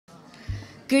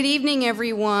Good evening,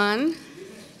 everyone.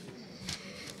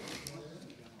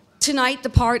 Tonight, the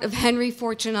part of Henry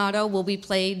Fortunato will be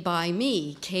played by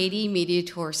me, Katie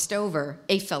Mediator Stover,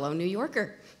 a fellow New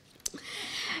Yorker.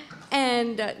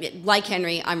 And like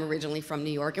Henry, I'm originally from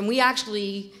New York, and we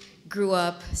actually grew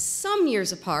up some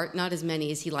years apart, not as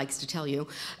many as he likes to tell you,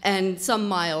 and some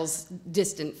miles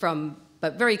distant from,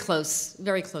 but very close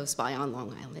by on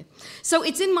Long Island. So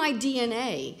it's in my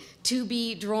DNA to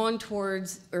be drawn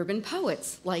towards urban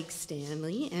poets like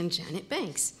Stanley and Janet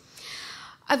Banks.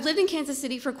 I've lived in Kansas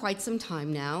City for quite some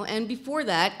time now, and before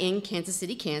that in Kansas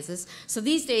City, Kansas. So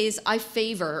these days I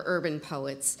favor urban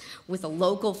poets with a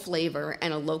local flavor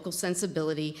and a local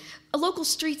sensibility, a local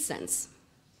street sense.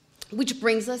 Which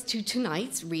brings us to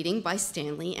tonight's reading by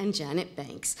Stanley and Janet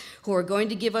Banks, who are going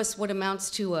to give us what amounts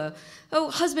to a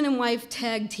husband and wife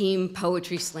tag team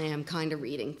poetry slam kind of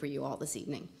reading for you all this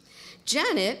evening.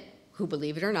 Janet, who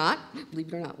believe it or not,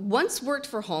 once worked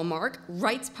for Hallmark,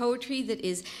 writes poetry that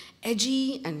is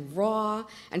edgy and raw,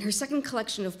 and her second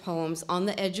collection of poems, On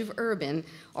the Edge of Urban,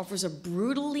 offers a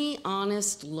brutally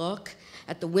honest look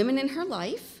at the women in her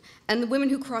life and the women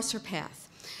who cross her path.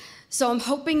 So I'm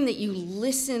hoping that you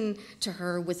listen to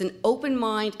her with an open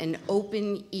mind and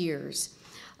open ears.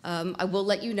 I will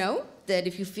let you know that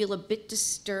if you feel a bit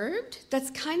disturbed, that's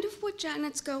kind of what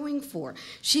Janet's going for.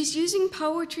 She's using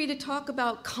poetry to talk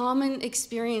about common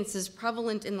experiences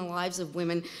prevalent in the lives of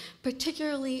women,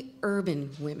 particularly urban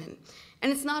women. And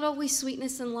it's not always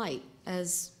sweetness and light,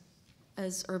 as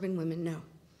urban women know.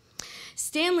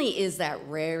 Stanley is that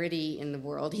rarity in the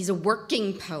world. He's a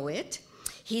working poet.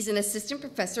 He's an assistant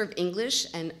professor of English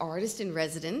and artist in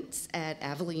residence at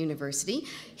Avila University.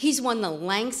 He's won the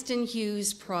Langston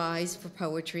Hughes Prize for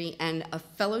Poetry and a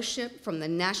fellowship from the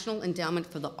National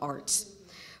Endowment for the Arts.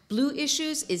 Blue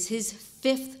Issues is his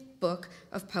 5th book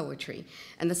of poetry,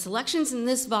 and the selections in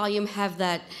this volume have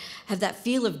that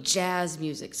feel of jazz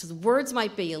music. So the words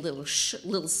might be a little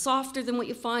softer than what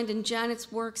you find in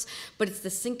Janet's works, but it's the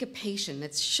syncopation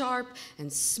that's sharp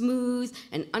and smooth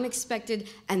and unexpected,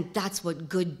 and that's what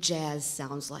good jazz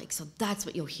sounds like. So that's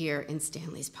what you'll hear in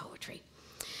Stanley's poetry.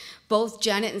 Both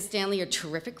Janet and Stanley are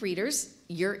terrific readers.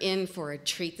 You're in for a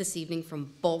treat this evening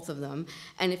from both of them.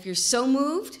 And if you're so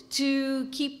moved to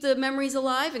keep the memories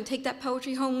alive and take that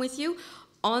poetry home with you,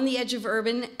 On the Edge of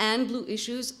Urban and Blue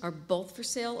Issues are both for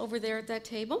sale over there at that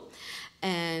table.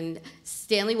 And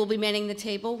Stanley will be manning the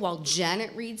table while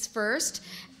Janet reads first,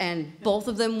 and both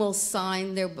of them will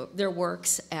sign their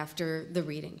works after the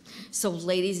reading. So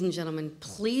ladies and gentlemen,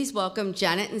 please welcome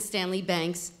Janet and Stanley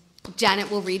Banks.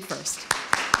 Janet will read first.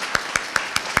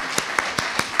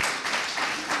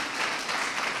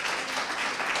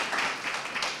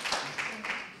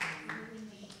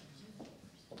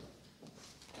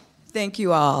 Thank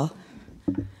you all.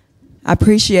 I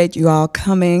appreciate you all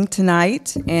coming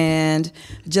tonight, and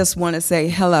just want to say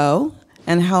hello,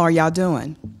 and how are y'all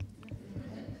doing?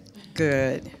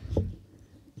 Good.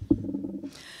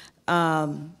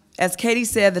 As Katie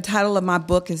said, the title of my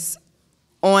book is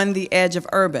On the Edge of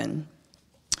Urban,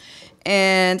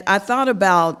 and I thought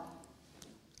about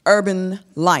urban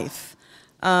life.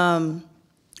 Urban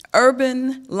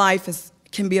life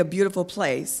can be a beautiful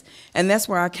place, and that's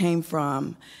where I came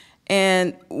from.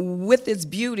 And with its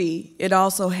beauty, it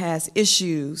also has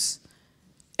issues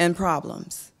and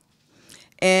problems.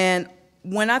 And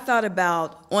when I thought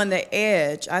about On the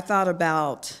Edge, I thought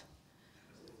about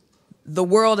the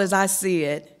world as I see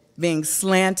it being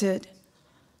slanted,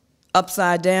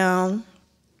 upside down,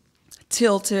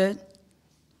 tilted,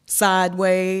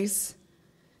 sideways.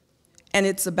 And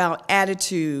it's about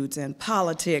attitudes and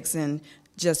politics and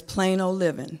just plain old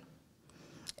living.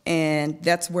 And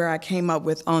that's where I came up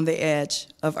with On the Edge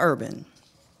of Urban.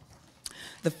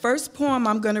 The first poem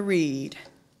I'm going to read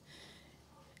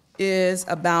is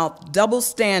about double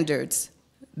standards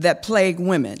that plague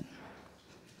women.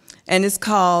 And it's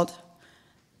called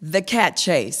The Cat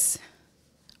Chase,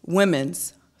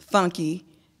 Women's Funky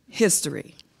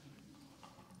History.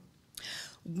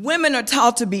 Women are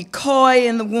taught to be coy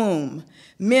in the womb.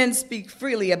 Men speak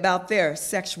freely about their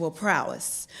sexual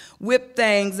prowess, whip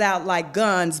things out like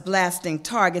guns blasting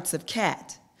targets of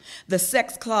cat. The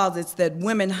sex closets that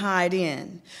women hide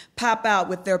in pop out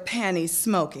with their panties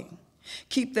smoking,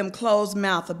 keep them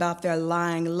closed-mouthed about their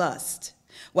lying lust,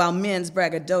 while men's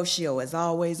braggadocio is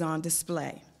always on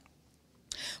display.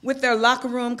 With their locker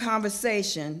room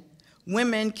conversation,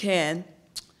 women can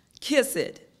kiss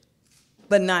it,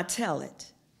 but not tell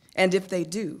it. And if they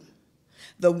do,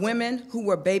 the women who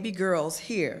were baby girls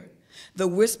hear the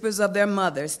whispers of their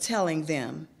mothers telling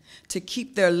them to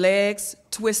keep their legs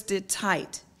twisted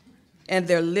tight and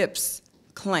their lips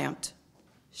clamped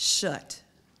shut.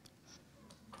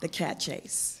 The Cat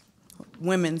Chase,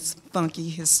 Women's Funky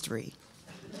History.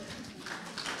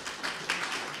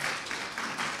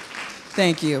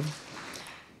 Thank you.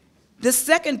 The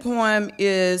second poem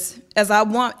is, as a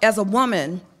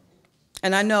woman,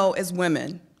 and I know as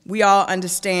women, we all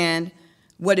understand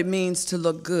what it means to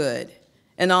look good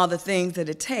and all the things that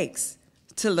it takes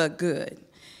to look good.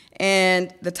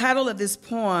 And the title of this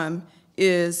poem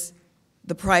is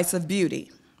The Price of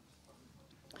Beauty.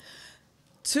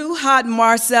 2 hot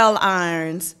Marcel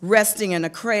irons resting in a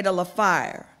cradle of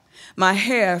fire. My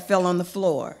hair fell on the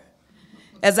floor.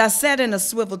 As I sat in a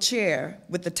swivel chair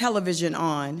with the television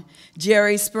on,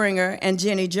 Jerry Springer and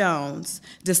Jenny Jones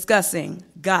discussing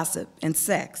gossip and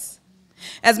sex.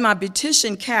 As my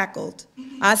beautician cackled,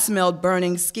 I smelled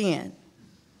burning skin.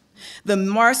 The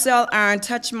Marcel iron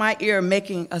touched my ear,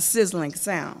 making a sizzling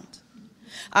sound.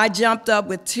 I jumped up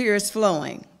with tears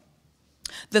flowing.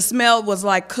 The smell was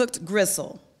like cooked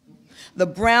gristle. The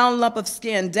brown lump of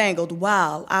skin dangled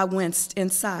while I winced in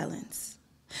silence.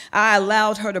 I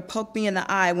allowed her to poke me in the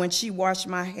eye when she washed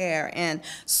my hair and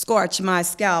scorched my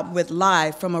scalp with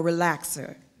lye from a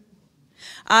relaxer.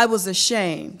 I was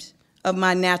ashamed of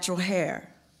my natural hair,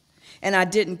 and I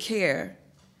didn't care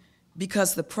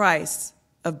because the price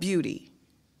of beauty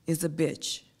is a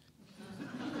bitch.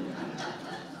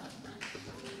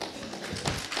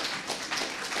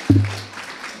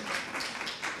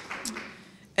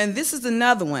 And this is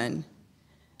another one,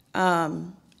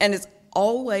 and it's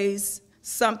always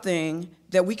something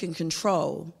that we can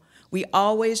control. We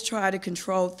always try to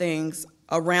control things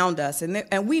around us,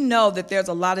 and we know that there's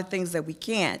a lot of things that we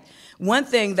can't. One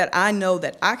thing that I know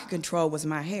that I could control was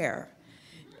my hair,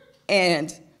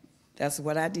 and that's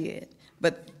what I did.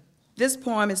 But this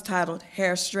poem is titled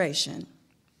Hairstration.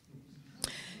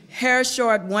 Hair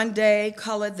short one day,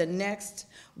 colored the next,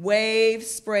 wave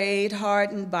sprayed,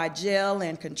 hardened by gel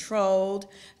and controlled,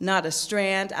 not a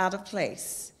strand out of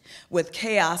place, with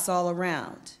chaos all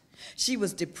around. She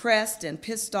was depressed and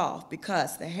pissed off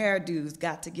because the hairdos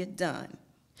got to get done.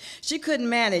 She couldn't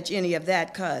manage any of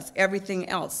that because everything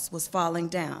else was falling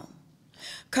down.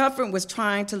 Comfort was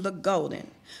trying to look golden.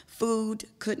 Food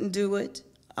couldn't do it.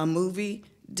 A movie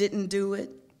didn't do it.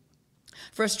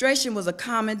 Frustration was a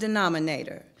common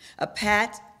denominator. A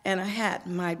pat and a hat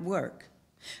might work.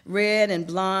 Red and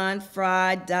blonde,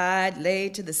 fried, dyed,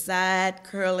 laid to the side,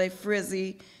 curly,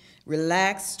 frizzy,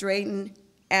 relaxed, straightened,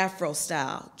 Afro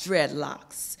style,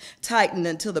 dreadlocks, tightened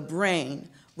until the brain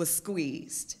was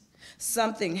squeezed.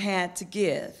 Something had to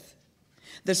give.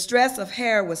 The stress of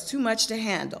hair was too much to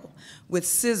handle with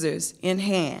scissors in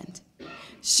hand.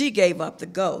 She gave up the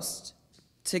ghost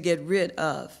to get rid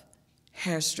of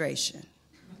hairstration.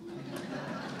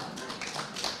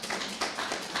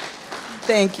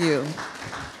 Thank you.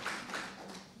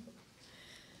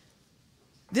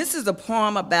 This is a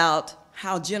poem about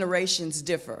how generations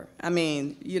differ. I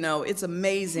mean, you know, it's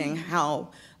amazing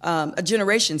how a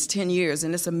generation's 10 years,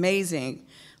 and it's amazing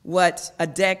what a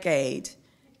decade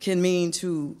can mean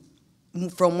to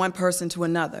from one person to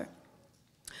another.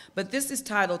 But this is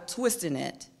titled Twisting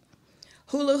It.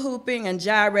 Hula hooping and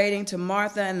gyrating to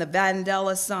Martha and the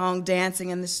Vandella song, dancing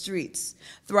in the streets,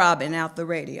 throbbing out the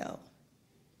radio.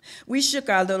 We shook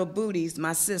our little booties,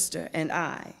 my sister and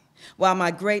I, while my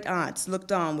great aunts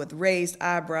looked on with raised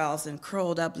eyebrows and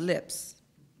curled up lips.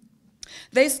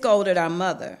 They scolded our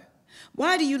mother.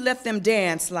 Why do you let them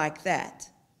dance like that?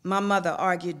 My mother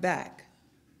argued back.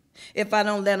 If I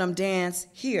don't let them dance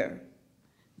here,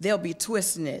 they'll be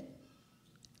twisting it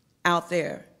out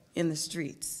there in the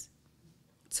streets,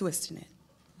 twisting it.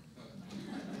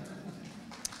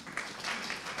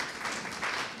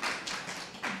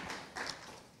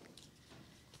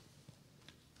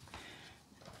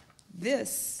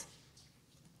 This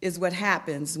is what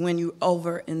happens when you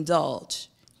overindulge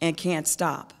and can't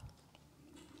stop.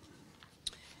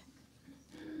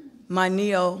 My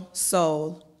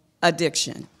neo-soul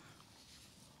addiction.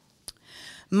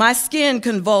 My skin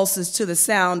convulses to the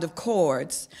sound of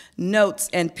chords, notes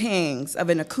and pings of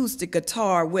an acoustic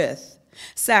guitar with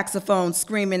saxophone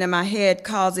screaming in my head,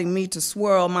 causing me to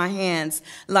swirl my hands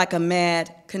like a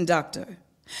mad conductor.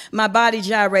 My body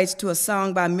gyrates to a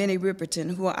song by Minnie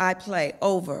Riperton, who I play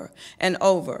over and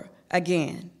over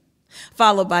again,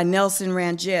 followed by Nelson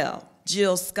Rangel,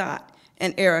 Jill Scott,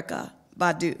 and Erykah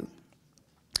Badu.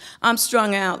 I'm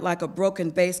strung out like a broken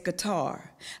bass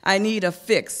guitar. I need a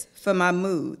fix for my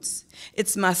moods.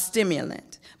 It's my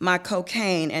stimulant, my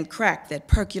cocaine and crack that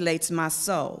percolates my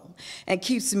soul and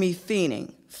keeps me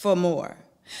fiending for more.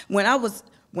 When I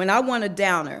want a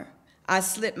downer, I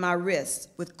slit my wrists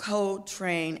with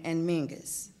Coltrane and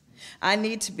Mingus. I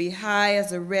need to be high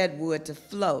as a redwood to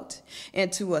float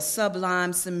into a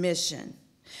sublime submission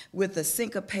with a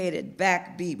syncopated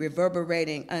backbeat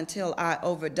reverberating until I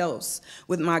overdose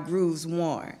with my grooves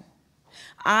worn.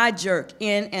 I jerk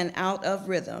in and out of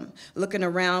rhythm, looking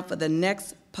around for the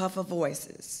next puff of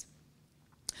voices.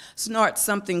 Snort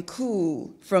something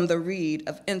cool from the reed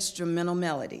of instrumental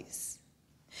melodies.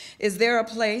 Is there a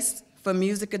place for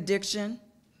music addiction?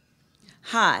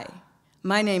 Hi,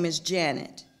 my name is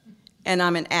Janet, and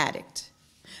I'm an addict.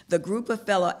 The group of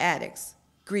fellow addicts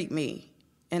greet me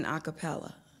in a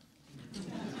cappella.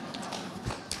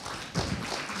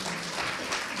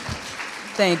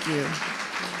 Thank you.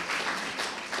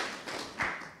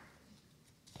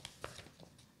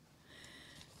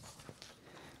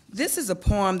 This is a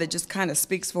poem that just kind of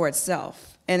speaks for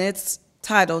itself, and it's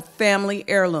titled Family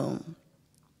Heirloom.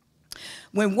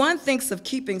 When one thinks of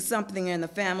keeping something in the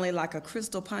family like a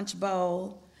crystal punch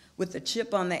bowl with a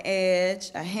chip on the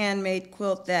edge, a handmade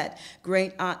quilt that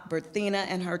great Aunt Berthina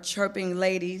and her chirping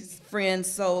ladies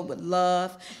friends sewed with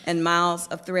love and miles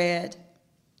of thread,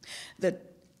 that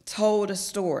told a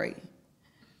story.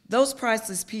 Those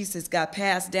priceless pieces got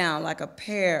passed down like a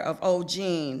pair of old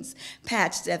jeans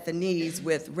patched at the knees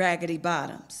with raggedy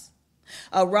bottoms.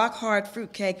 A rock-hard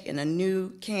fruitcake in a new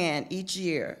can each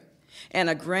year, and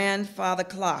a grandfather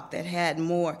clock that had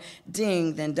more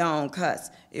ding than dong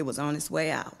 'cause it was on its way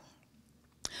out.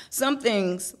 Some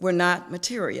things were not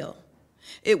material.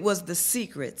 It was the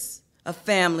secrets a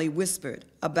family whispered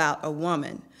about a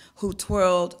woman who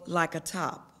twirled like a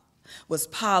top, was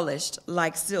polished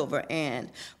like silver,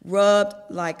 and rubbed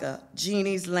like a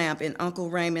genie's lamp in Uncle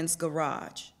Raymond's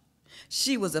garage.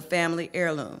 She was a family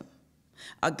heirloom,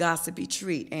 a gossipy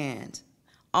treat, and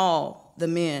all the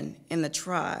men in the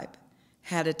tribe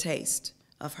had a taste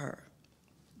of her.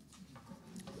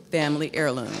 Family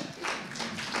heirloom.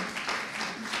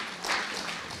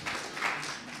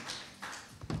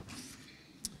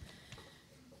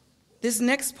 This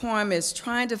next poem is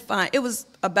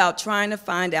about trying to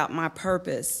find out my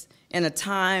purpose in a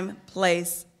time,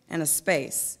 place, and a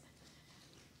space.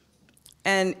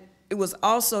 And it was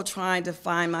also trying to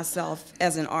find myself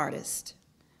as an artist.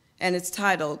 And it's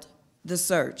titled The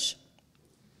Search.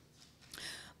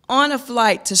 On a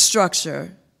flight to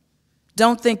structure,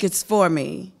 don't think it's for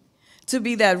me to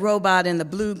be that robot in the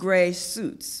blue-gray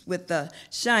suits with the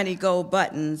shiny gold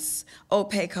buttons,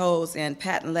 opaque hose, and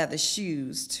patent leather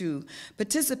shoes, to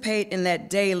participate in that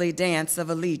daily dance of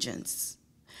allegiance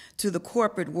to the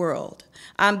corporate world.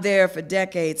 I'm there for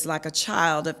decades like a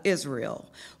child of Israel,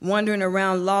 wandering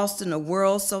around lost in a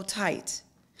world so tight,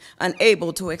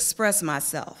 unable to express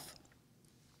myself,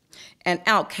 an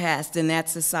outcast in that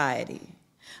society.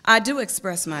 I do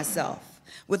express myself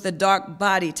with a dark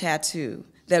body tattoo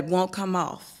that won't come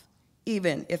off,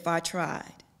 even if I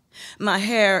tried. My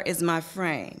hair is my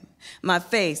frame. My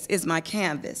face is my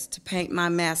canvas to paint my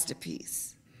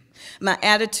masterpiece. My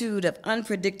attitude of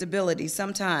unpredictability,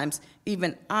 sometimes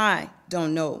even I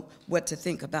don't know what to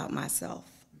think about myself.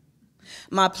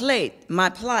 My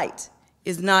plight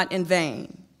is not in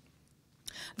vain.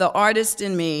 The artist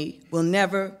in me will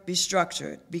never be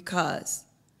structured because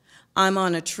I'm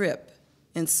on a trip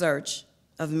in search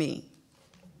of me.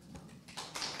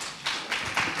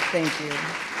 Thank you.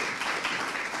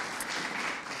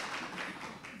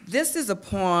 This is a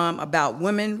poem about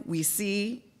women we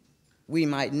see, we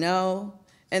might know,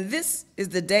 and this is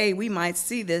the day we might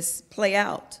see this play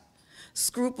out.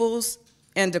 Scruples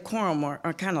and decorum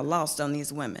are kind of lost on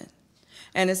these women.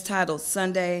 And it's titled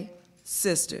Sunday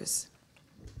Sisters.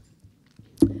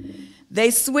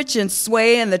 They switch and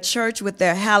sway in the church with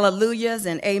their hallelujahs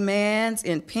and amens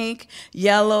in pink,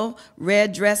 yellow,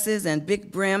 red dresses and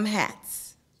big brim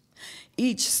hats,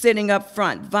 each sitting up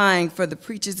front vying for the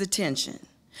preacher's attention,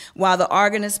 while the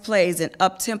organist plays an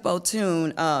up-tempo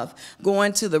tune of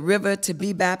Going to the River to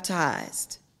Be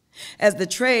Baptized. As the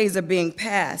trays are being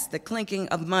passed, the clinking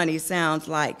of money sounds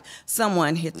like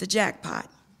someone hit the jackpot.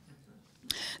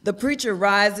 The preacher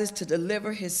rises to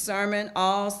deliver his sermon,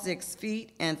 all 6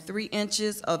 feet and 3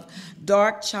 inches of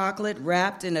dark chocolate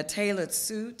wrapped in a tailored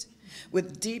suit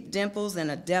with deep dimples and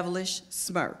a devilish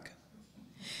smirk,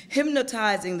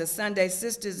 hypnotizing the Sunday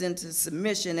sisters into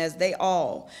submission as they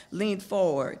all lean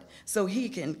forward so he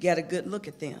can get a good look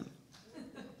at them.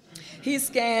 He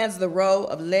scans the row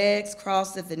of legs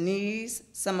crossed at the knees,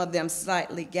 some of them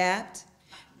slightly gapped.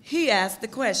 He asks the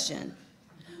question,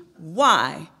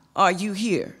 "Why are you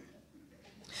here?"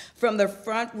 From the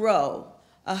front row,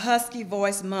 a husky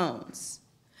voice moans,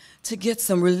 "To get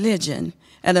some religion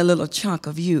and a little chunk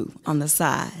of you on the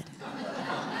side."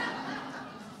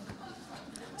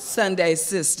 Sunday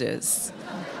sisters.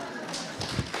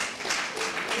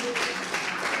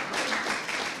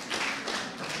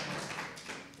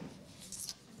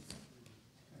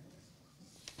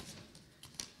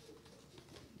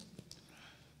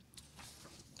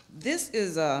 This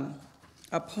is a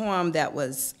poem that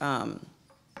was,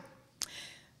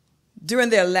 during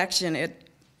the election,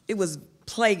 it was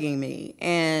plaguing me.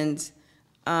 And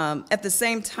at the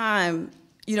same time,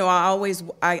 you know,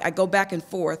 I go back and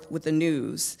forth with the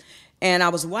news. And I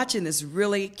was watching this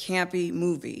really campy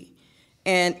movie.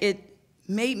 And it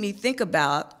made me think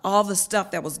about all the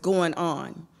stuff that was going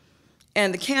on.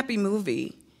 And the campy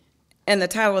movie, and the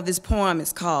title of this poem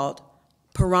is called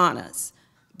Piranhas,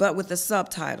 but with the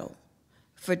subtitle,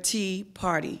 For Tea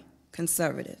Party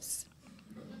Conservatives.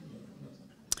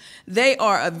 They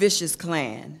are a vicious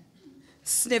clan,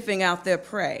 sniffing out their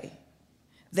prey.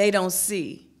 They don't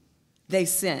see, they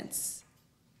sense.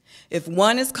 If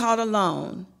one is caught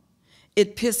alone,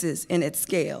 it pisses in its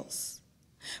scales.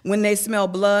 When they smell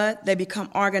blood, they become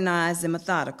organized and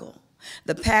methodical.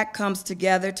 The pack comes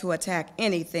together to attack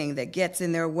anything that gets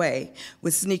in their way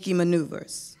with sneaky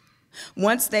maneuvers.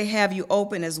 Once they have you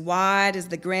open as wide as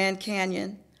the Grand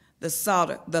Canyon, the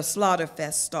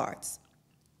slaughterfest starts.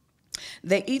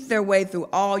 They eat their way through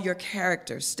all your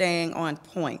characters, staying on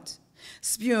point,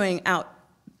 spewing out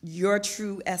your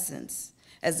true essence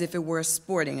as if it were a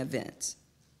sporting event.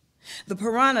 The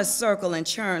piranhas circle and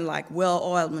churn like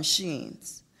well-oiled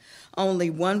machines. Only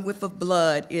one whiff of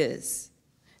blood is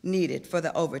needed for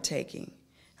the overtaking,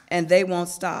 and they won't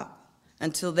stop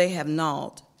until they have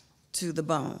gnawed to the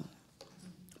bone.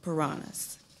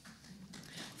 Piranhas.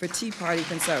 For Tea Party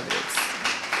Conservatives.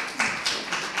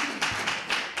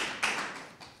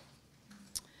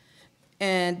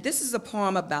 And this is a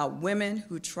poem about women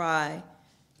who try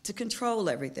to control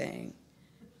everything.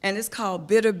 And it's called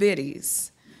Bitter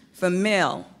Biddies for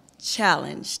Male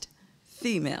Challenged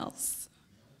Females.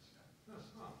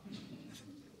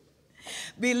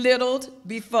 Belittled,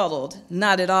 befuddled,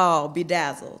 not at all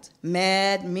bedazzled,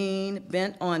 mad, mean,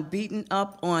 bent on beating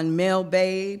up on male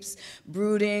babes,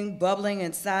 brooding, bubbling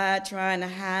inside, trying to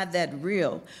hide that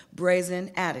real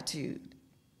brazen attitude.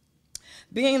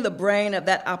 Being the brain of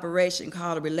that operation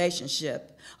called a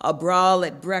relationship, a brawl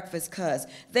at breakfast 'cause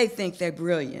they think they're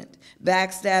brilliant,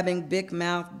 backstabbing, big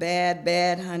mouth,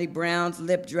 bad honey browns,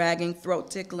 lip dragging, throat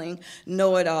tickling,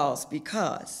 know-it-alls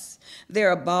because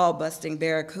they're ball-busting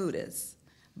barracudas,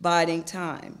 biding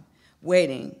time,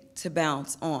 waiting to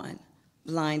bounce on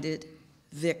blinded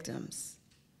victims.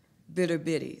 Bitter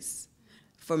biddies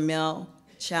for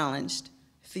male-challenged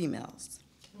females.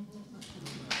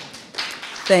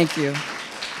 Thank you.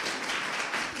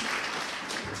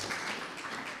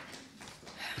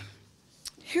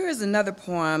 Here is another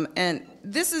poem, and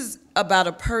this is about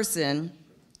a person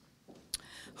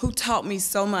who taught me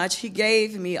so much. He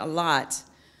gave me a lot.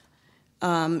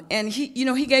 And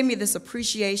he gave me this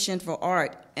appreciation for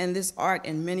art, and this art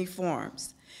in many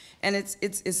forms. And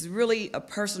it's really a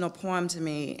personal poem to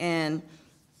me, and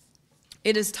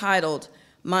it is titled,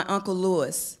 My Uncle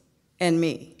Lewis and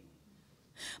Me.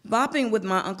 Bopping with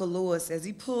my Uncle Lewis as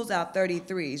he pulls out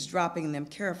 33s, dropping them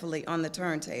carefully on the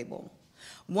turntable.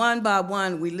 One by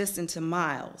one, we listened to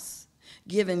Miles,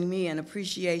 giving me an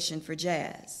appreciation for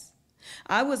jazz.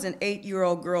 I was an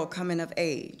 8-year-old girl coming of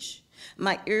age.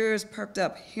 My ears perked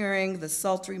up hearing the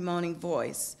sultry moaning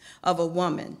voice of a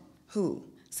woman who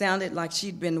sounded like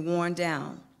she'd been worn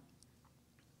down.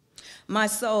 My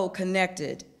soul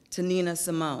connected to Nina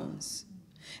Simone's,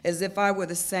 as if I were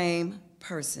the same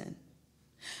person.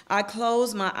 I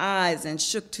closed my eyes and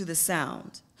shook to the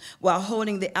sound. While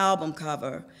holding the album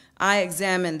cover, I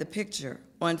examined the picture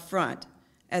on front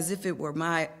as if it were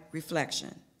my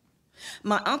reflection.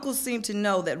 My uncle seemed to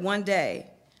know that one day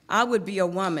I would be a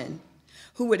woman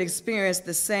who would experience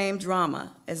the same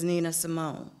drama as Nina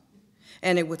Simone,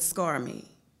 and it would scar me.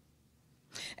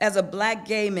 As a black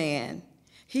gay man,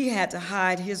 he had to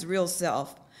hide his real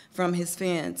self from his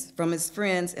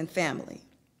friends and family.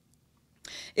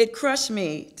 It crushed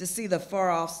me to see the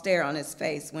far-off stare on his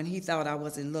face when he thought I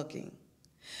wasn't looking.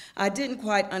 I didn't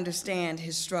quite understand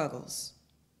his struggles.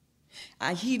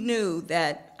 He knew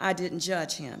that I didn't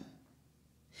judge him.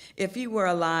 If he were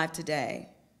alive today,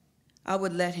 I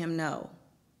would let him know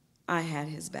I had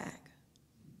his back.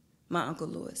 My Uncle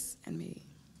Lewis and Me.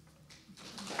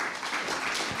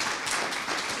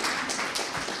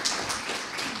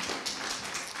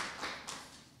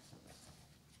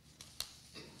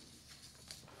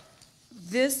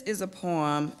 This is a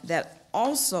poem that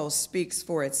also speaks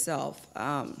for itself.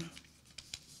 I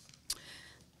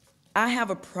have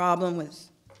a problem with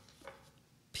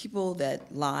people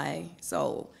that lie,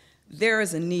 so there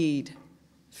is a need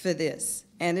for this,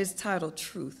 and it's titled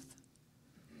Truth.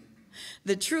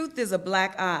 The truth is a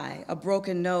black eye, a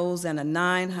broken nose, and a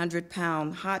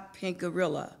 900-pound hot pink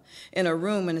gorilla in a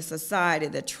room in a society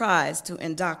that tries to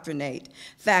indoctrinate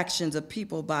factions of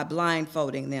people by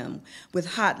blindfolding them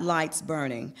with hot lights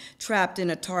burning, trapped in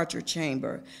a torture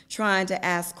chamber, trying to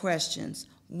ask questions.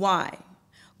 Why?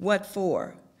 What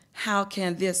for? How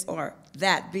can this or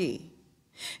that be?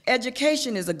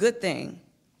 Education is a good thing,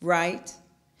 right?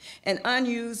 An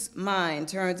unused mind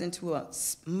turns into a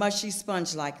mushy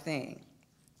sponge-like thing.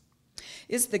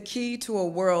 It's the key to a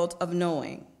world of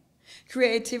knowing,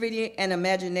 creativity and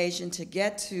imagination to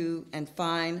get to and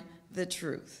find the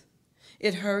truth.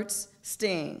 It hurts,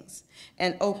 stings,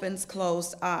 and opens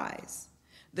closed eyes.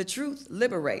 The truth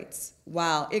liberates,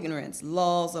 while ignorance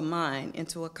lulls a mind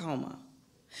into a coma.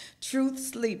 Truth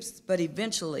sleeps, but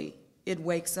eventually it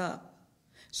wakes up,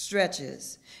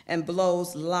 stretches, and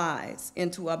blows lies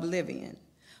into oblivion,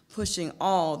 pushing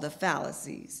all the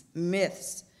fallacies,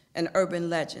 myths, and urban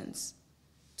legends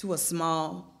to a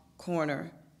small corner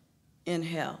in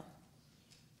hell.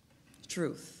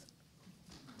 Truth.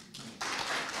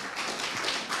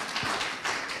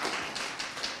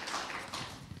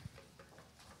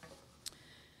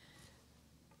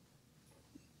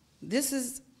 This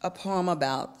is a poem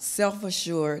about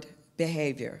self-assured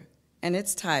behavior, and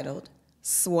it's titled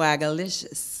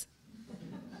Swagalicious.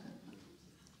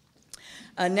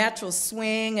 A natural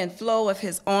swing and flow of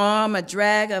his arm, a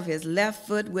drag of his left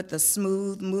foot with a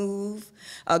smooth move,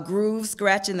 a groove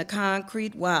scratching the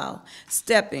concrete while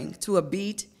stepping to a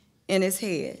beat in his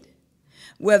head.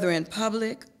 Whether in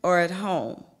public or at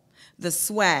home, the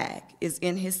swag is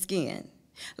in his skin,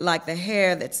 like the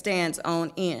hair that stands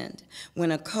on end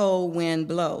when a cold wind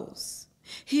blows.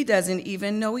 He doesn't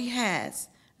even know he has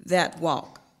that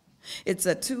walk. It's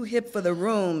a too hip for the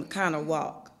room kind of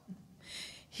walk.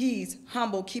 He's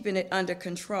humble, keeping it under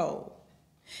control.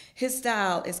 His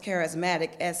style is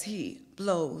charismatic as he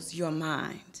blows your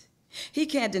mind. He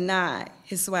can't deny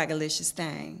his swagalicious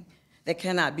thing that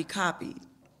cannot be copied,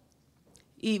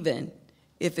 even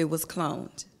if it was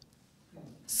cloned.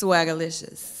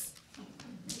 Swagalicious.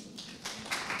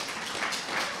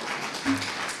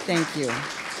 Thank you.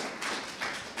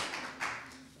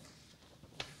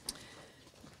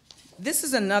 This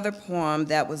is another poem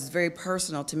that was very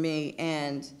personal to me,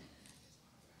 and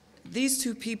these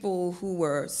two people who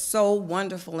were so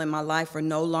wonderful in my life are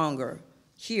no longer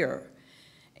here.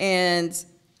 And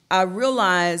I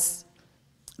realized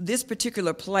this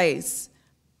particular place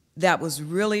that was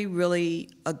really, really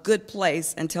a good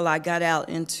place until I got out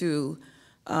into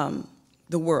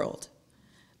the world.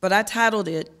 But I titled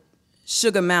it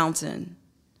Sugar Mountain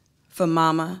for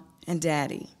Mama and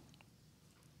Daddy.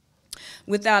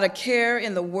 Without a care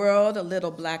in the world, a little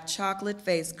black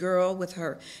chocolate-faced girl with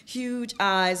her huge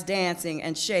eyes dancing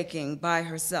and shaking by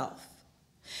herself.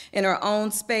 In her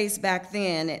own space back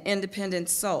then, an independent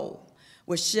soul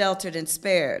was sheltered and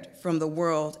spared from the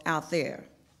world out there.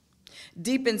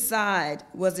 Deep inside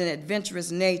was an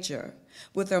adventurous nature,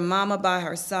 with her mama by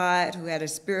her side who had a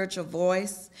spiritual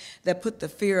voice that put the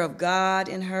fear of God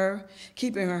in her,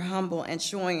 keeping her humble and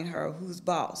showing her who's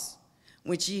boss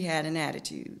when she had an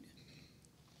attitude.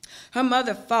 Her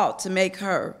mother fought to make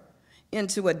her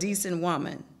into a decent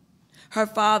woman. Her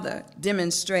father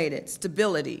demonstrated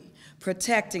stability,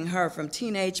 protecting her from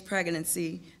teenage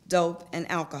pregnancy, dope, and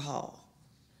alcohol.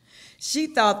 She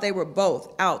thought they were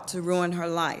both out to ruin her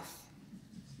life,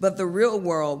 but the real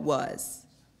world was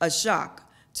a shock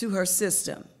to her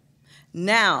system.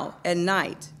 Now, at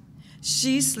night,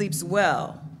 she sleeps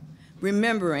well,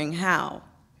 remembering how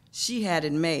she had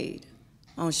it made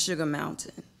on Sugar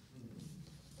Mountain.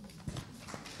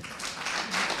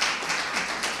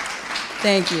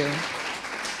 Thank you.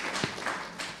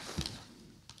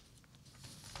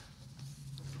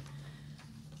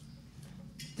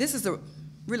 This is a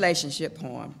relationship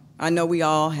poem. I know we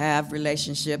all have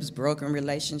relationships, broken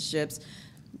relationships,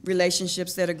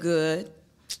 relationships that are good,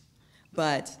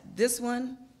 but this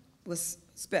one was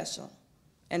special,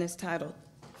 and it's titled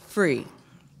Free.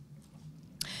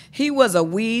 He was a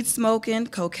weed-smoking,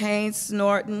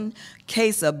 cocaine-snorting,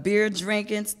 case of beer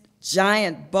drinking,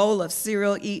 giant bowl of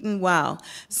cereal eaten while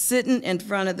sitting in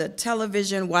front of the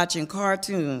television watching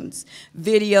cartoons,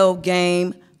 video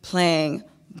game playing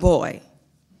boy,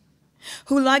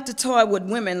 who liked to toy with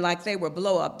women like they were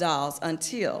blow-up dolls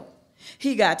until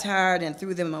he got tired and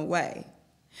threw them away.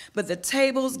 But the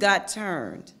tables got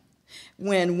turned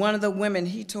when one of the women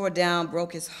he tore down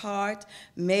broke his heart,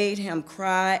 made him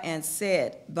cry, and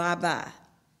said bye-bye.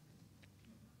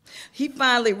 He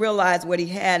finally realized what he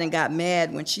had and got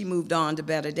mad when she moved on to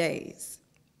better days.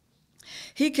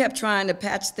 He kept trying to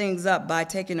patch things up by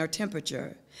taking her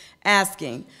temperature,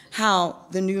 asking how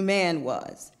the new man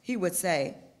was. He would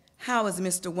say, "How is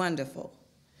Mr. Wonderful?"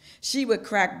 She would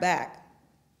crack back,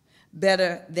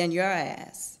 "Better than your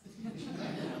ass."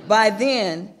 By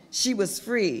then, she was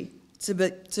free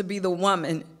to be the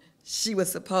woman she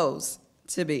was supposed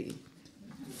to be.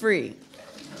 Free.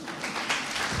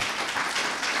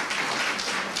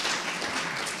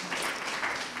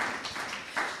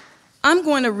 I'm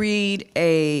going to read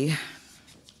a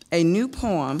new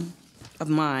poem of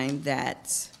mine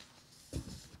that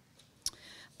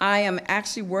I am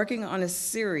actually working on a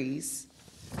series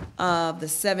of the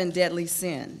 7 deadly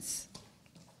sins.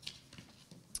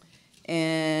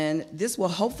 And this will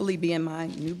hopefully be in my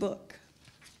new book.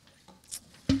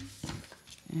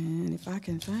 And if I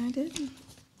can find it,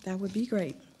 that would be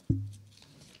great.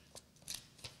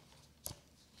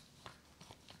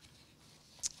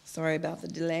 Sorry about the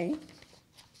delay.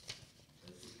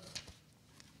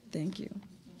 Thank you.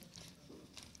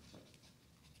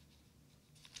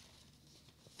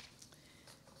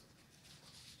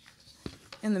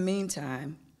 In the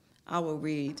meantime, I will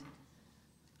read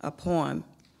a poem.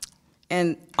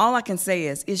 And all I can say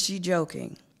is she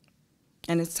joking?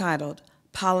 And it's titled,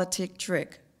 Politic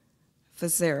Trick for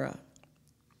Sarah.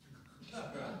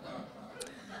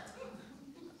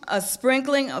 A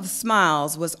sprinkling of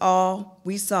smiles was all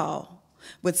we saw,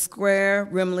 with square,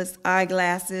 rimless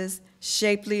eyeglasses,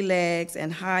 shapely legs,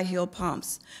 and high-heel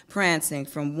pumps prancing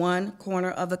from one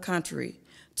corner of the country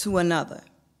to another.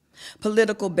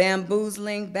 Political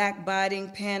bamboozling, backbiting,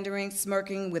 pandering,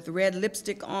 smirking with red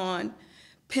lipstick on,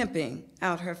 pimping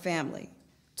out her family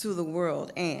to the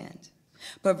world, and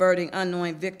perverting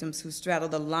unknowing victims who straddle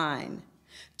the line,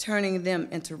 turning them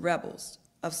into rebels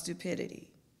of stupidity.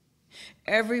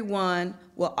 Everyone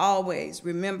will always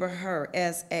remember her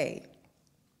as a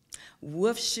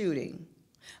wolf shooting,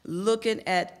 looking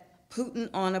at Putin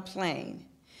on a plane,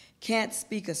 can't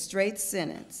speak a straight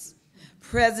sentence,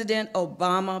 President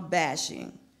Obama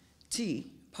bashing,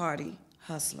 Tea Party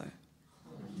hustler.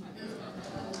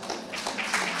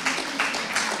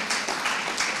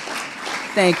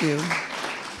 Thank you.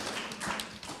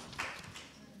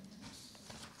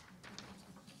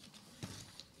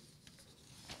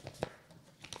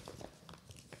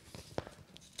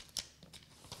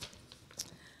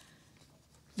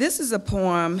 This is a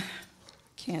poem,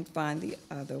 can't find the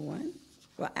other one.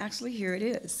 Well, actually, here it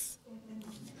is.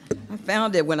 I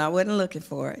found it when I wasn't looking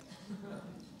for it.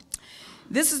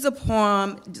 This is a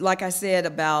poem, like I said,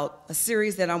 about a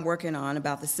series that I'm working on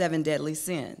about the 7 deadly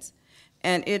sins.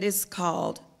 And it is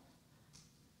called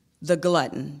The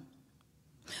Glutton.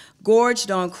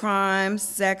 Gorged on crime,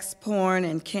 sex, porn,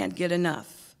 and can't get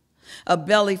enough. A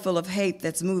belly full of hate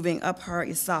that's moving up her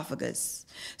esophagus,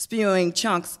 spewing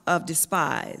chunks of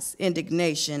despise,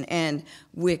 indignation, and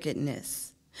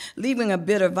wickedness, leaving a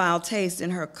bitter, vile taste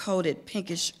in her coated,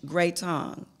 pinkish gray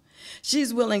tongue.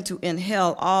 She's willing to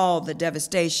inhale all the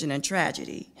devastation and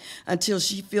tragedy until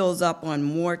she fills up on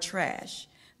more trash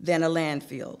than a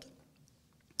landfill.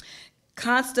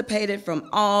 Constipated from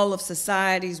all of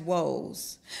society's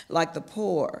woes, like the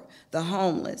poor, the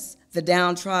homeless, the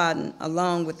downtrodden,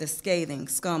 along with the scathing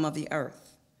scum of the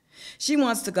earth. She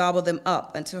wants to gobble them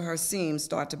up until her seams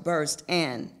start to burst,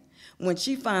 and when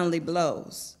she finally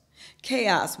blows,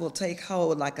 chaos will take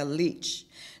hold like a leech,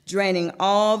 draining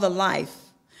all the life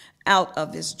out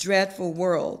of this dreadful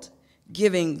world,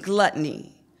 giving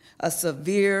gluttony a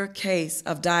severe case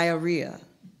of diarrhea,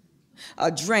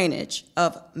 a drainage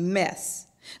of mess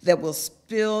that will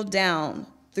spill down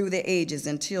through the ages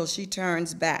until she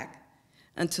turns back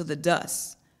into the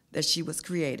dust that she was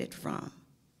created from.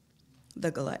 The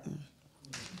Glutton.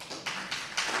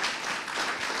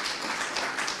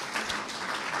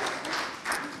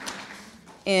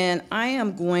 And I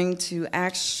am going to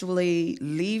actually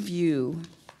leave you,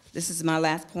 this is my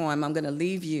last poem, I'm going to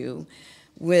leave you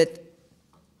with,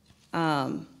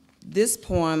 this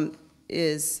poem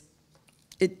is,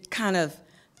 it kind of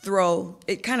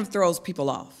throws people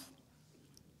off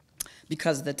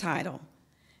because of the title.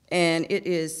 And it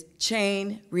is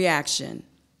Chain Reaction,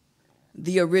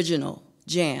 the original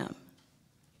jam.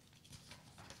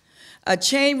 A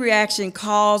chain reaction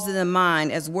caused in the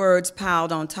mind as words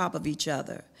piled on top of each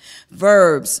other.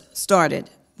 Verbs started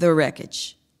the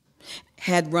wreckage,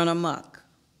 had run amok.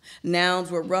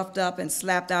 Nouns were roughed up and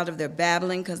slapped out of their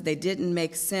babbling because they didn't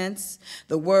make sense.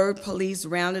 The word police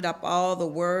rounded up all the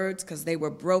words because they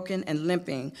were broken and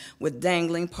limping with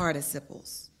dangling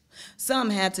participles. Some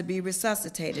had to be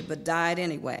resuscitated but died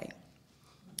anyway.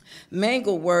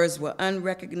 Mangled words were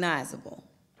unrecognizable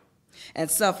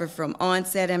and suffered from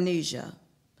onset amnesia.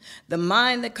 The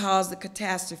mind that caused the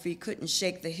catastrophe couldn't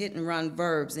shake the hit-and-run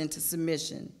verbs into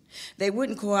submission. They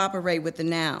wouldn't cooperate with the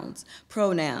nouns,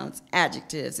 pronouns,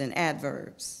 adjectives, and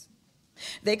adverbs.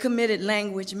 They committed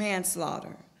language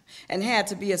manslaughter and had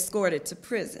to be escorted to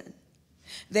prison.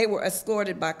 They were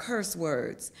escorted by curse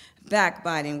words,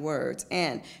 backbiting words,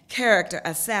 and character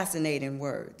assassinating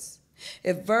words.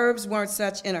 If verbs weren't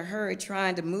such in a hurry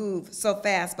trying to move so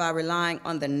fast by relying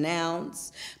on the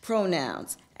nouns,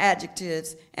 pronouns,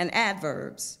 adjectives, and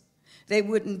adverbs, they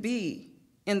wouldn't be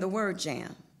in the word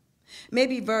jam.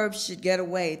 Maybe verbs should get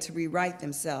away to rewrite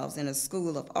themselves in a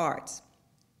school of arts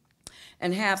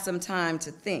and have some time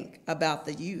to think about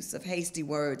the use of hasty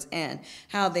words and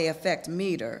how they affect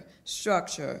meter,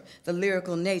 structure, the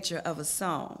lyrical nature of a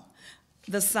song,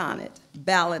 the sonnet,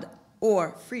 ballad,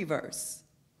 or free verse.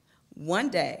 One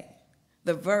day,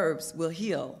 the verbs will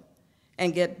heal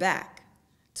and get back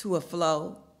to a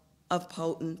flow of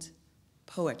potent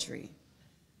poetry.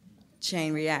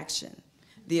 Chain reaction,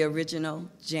 the original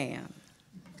jam.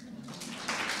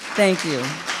 Thank you.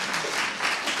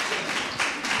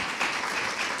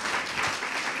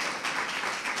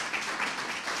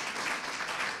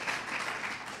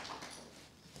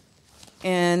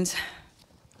 And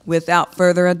without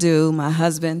further ado, my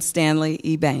husband, Stanley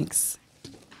E. Banks.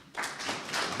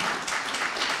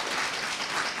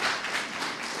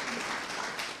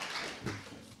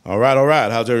 All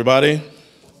right. How's everybody?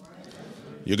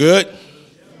 You good?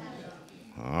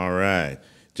 All right.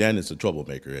 Janet's a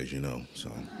troublemaker, as you know.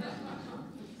 So,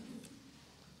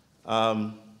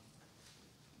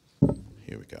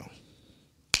 here we go.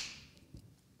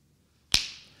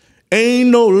 Ain't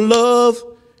no love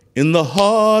in the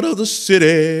heart of the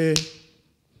city.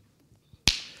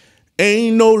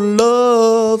 Ain't no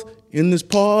love in this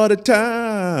part of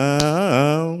town.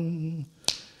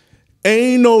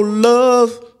 Ain't no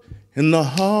love in the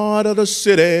heart of the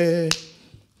city.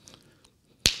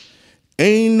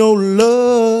 Ain't no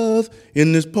love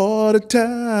in this part of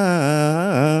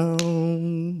town.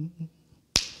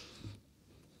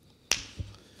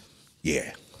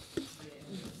 Yeah,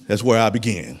 that's where I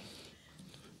began.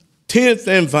 10th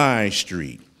and Vine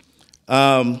Street.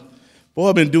 Boy,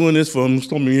 I've been doing this for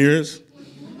so many years.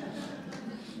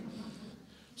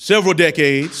 Several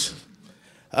decades.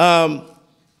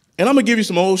 And I'm gonna give you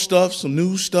some old stuff, some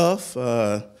new stuff.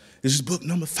 This is book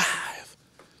number 5.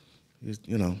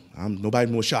 You know, nobody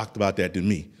more shocked about that than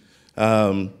me.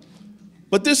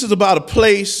 But this is about a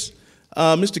place.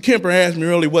 Mr. Kemper asked me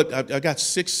earlier I got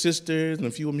 6 sisters and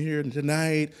a few of them here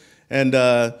tonight, and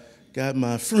got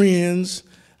my friends.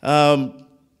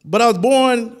 But I was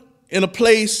born in a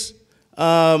place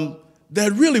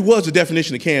that really was the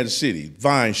definition of Kansas City,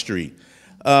 Vine Street.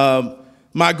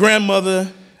 My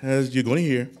grandmother, as you're going to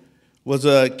hear, was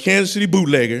a Kansas City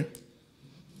bootlegger.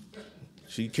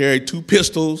 She carried 2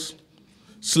 pistols,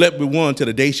 slept with one till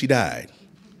the day she died,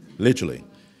 literally.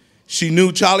 She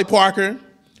knew Charlie Parker,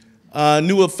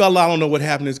 knew a fellow, I don't know what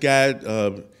happened to this guy,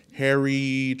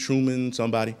 Harry Truman,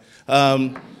 somebody,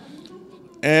 and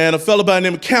a fellow by the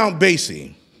name of Count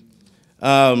Basie.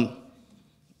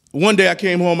 One day I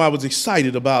came home, I was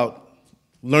excited about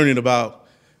learning about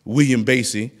William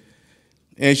Basie,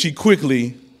 and she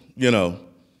quickly,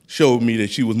 showed me that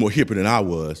she was more hipper than I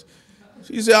was.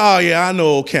 She said, "Oh yeah, I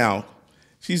know Count."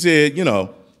 She said,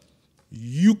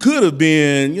 you could have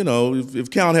been, if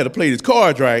Count had played his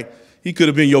cards right, he could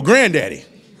have been your granddaddy.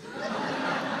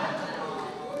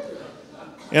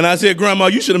 And I said, "Grandma,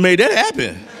 you should have made that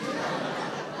happen."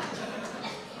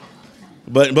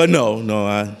 But no,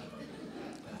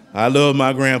 I love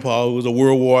my grandpa, who was a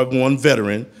World War I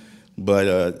veteran,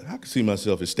 but I could see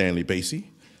myself as Stanley Basie.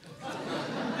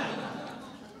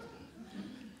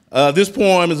 This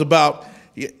poem is about,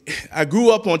 I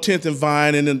grew up on 10th and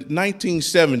Vine, and in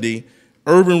 1970,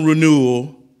 urban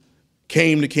renewal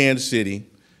came to Kansas City,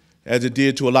 as it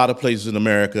did to a lot of places in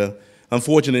America.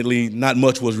 Unfortunately, not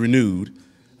much was renewed.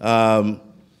 And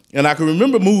I can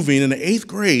remember moving in the 8th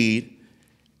grade,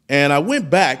 and I went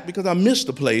back because I missed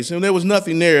the place, and there was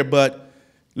nothing there but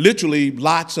literally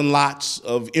lots and lots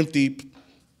of empty,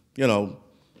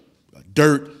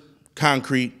 dirt,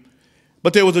 concrete,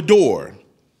 but there was a door.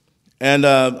 And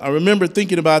I remember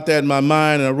thinking about that in my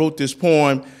mind, and I wrote this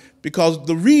poem because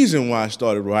the reason why I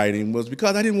started writing was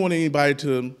because I didn't want anybody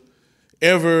to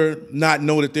ever not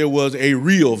know that there was a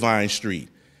real Vine Street.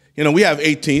 We have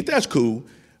 18th, that's cool,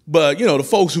 but the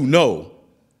folks who know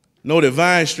that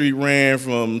Vine Street ran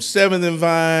from 7th and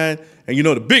Vine, and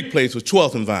the big place was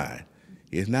 12th and Vine.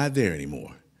 It's not there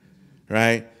anymore,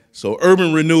 right? So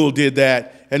urban renewal did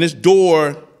that, and this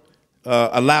door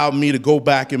allowed me to go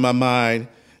back in my mind.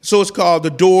 So it's called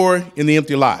The Door in the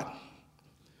Empty Lot.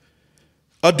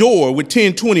 A door with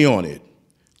 1020 on it,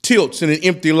 tilts in an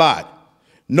empty lot.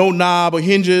 No knob or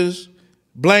hinges,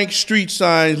 blank street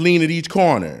signs lean at each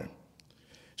corner.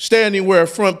 Standing where a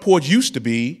front porch used to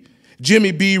be,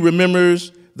 Jimmy B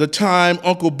remembers the time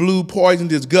Uncle Blue poisoned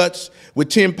his guts with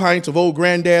 10 pints of old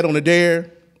granddad on a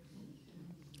dare.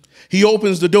 He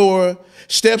opens the door,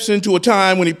 steps into a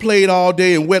time when he played all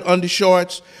day in wet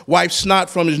undershorts, wiped snot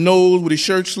from his nose with his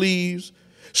shirt sleeves,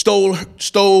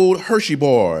 stole Hershey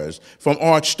bars from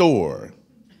Art's store.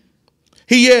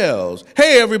 He yells,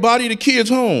 "Hey everybody, the kid's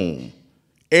home."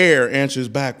 Air answers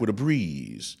back with a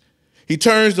breeze. He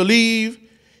turns to leave,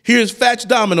 hears Fats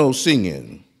Domino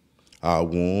singing, "I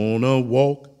wanna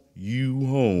walk you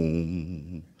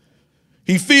home."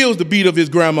 He feels the beat of his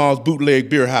grandma's bootleg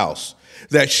beer house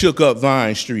that shook up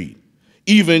Vine Street.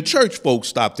 Even church folks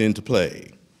stopped in to play.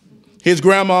 His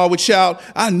grandma would shout,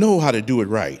 "I know how to do it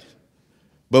right."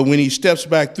 But when he steps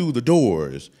back through the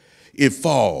doors, it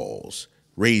falls,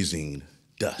 raising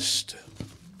dust.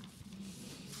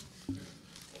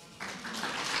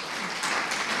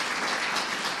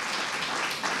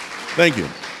 Thank you.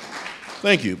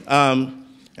 Thank you.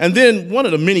 And then one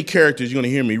of the many characters you're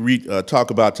going to hear me talk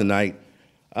about tonight,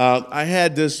 I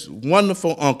had this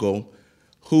wonderful uncle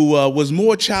who was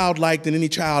more childlike than any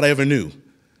child I ever knew.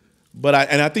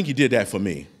 And I think he did that for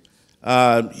me.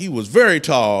 He was very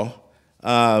tall,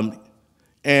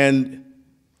 and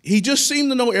he just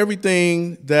seemed to know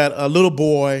everything that a little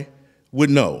boy would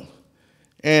know.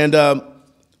 And,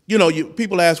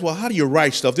 people ask, well, how do you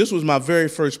write stuff? This was my very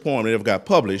first poem that ever got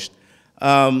published.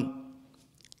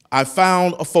 I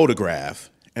found a photograph,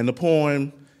 and the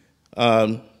poem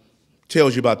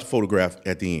tells you about the photograph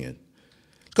at the end.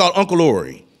 It's called Uncle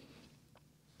Ory.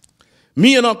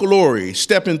 Me and Uncle Ory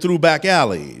stepping through back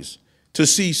alleys to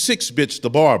see Six Bits the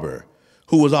barber,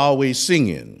 who was always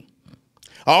singing.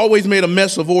 I always made a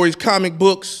mess of Ory's comic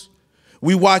books.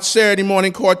 We watched Saturday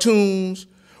morning cartoons.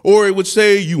 Ory would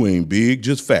say, "You ain't big,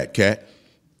 just fat, cat,"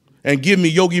 and give me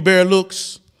Yogi Bear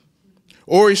looks.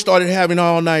 Ory started having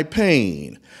all-night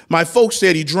pain. My folks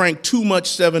said he drank too much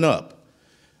 7-Up.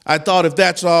 I thought if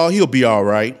that's all, he'll be all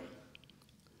right.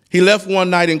 He left one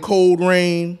night in cold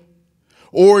rain.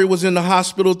 Ory was in the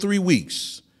hospital 3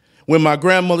 weeks when my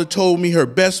grandmother told me her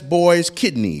best boy's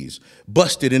kidneys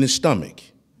busted in his stomach.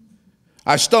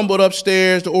 I stumbled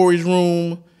upstairs to Ory's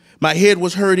room. My head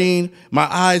was hurting. My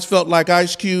eyes felt like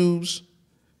ice cubes.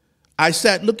 I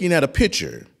sat looking at a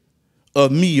picture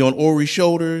of me on Ory's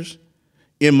shoulders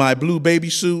in my blue baby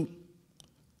suit.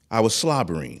 I was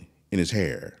slobbering in his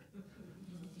hair.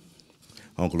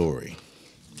 Uncle Ory.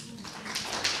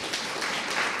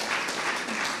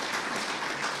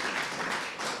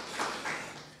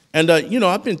 And,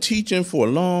 I've been teaching for a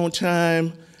long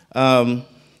time. I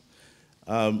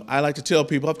like to tell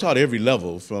people I've taught every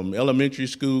level, from elementary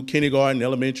school, kindergarten,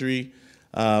 elementary,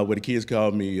 where the kids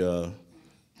call me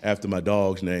after my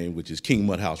dog's name, which is King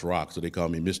Mudhouse Rock, so they call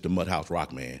me Mr. Mudhouse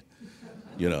Rockman.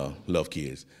 Love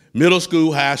kids. Middle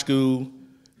school, high school,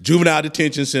 juvenile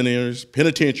detention centers,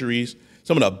 penitentiaries.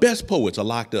 Some of the best poets are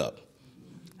locked up,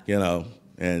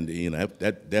 and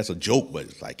that's a joke, but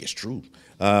it's like it's true.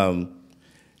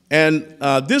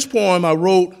 This poem I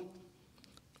wrote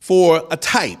for a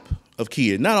type of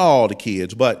kid, not all the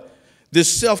kids, but this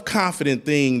self-confident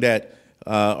thing that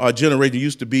our generation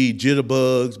used to be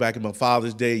jitterbugs back in my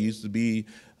father's day, used to be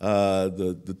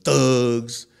the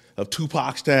thugs of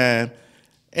Tupac's time.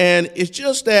 And it's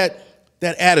just that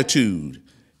attitude.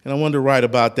 And I wanted to write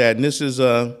about that. And this is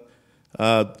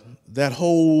that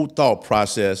whole thought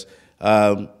process.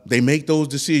 They make those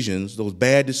decisions, those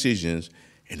bad decisions,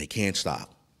 and they can't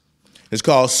stop. It's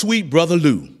called Sweet Brother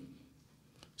Lou.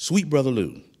 Sweet Brother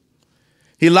Lou.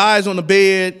 He lies on the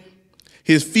bed,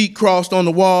 his feet crossed on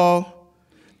the wall,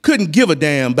 couldn't give a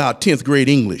damn about 10th grade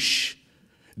English,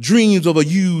 dreams of a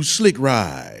used slick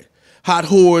ride, hot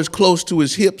whores close to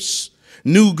his hips,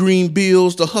 new green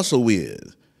bills to hustle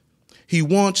with. He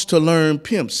wants to learn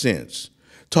pimp sense,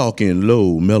 talk in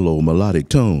low, mellow, melodic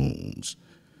tones,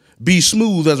 be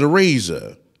smooth as a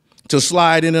razor, to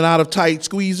slide in and out of tight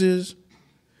squeezes.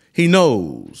 He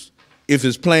knows if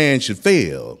his plan should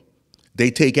fail,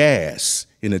 they take ass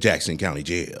in the Jackson County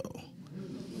Jail.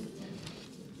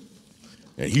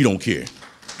 And he don't care.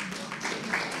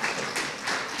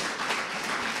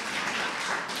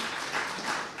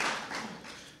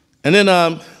 And then,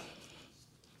 I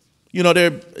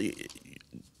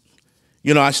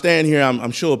stand here,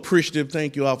 I'm sure appreciative.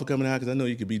 Thank you all for coming out, because I know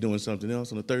you could be doing something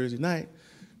else on a Thursday night.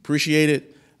 Appreciate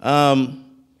it.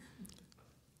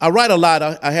 I write a lot.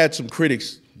 I had some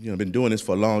critics, been doing this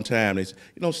for a long time. They say,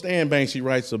 Stan Banks, he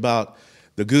writes about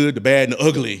the good, the bad, and the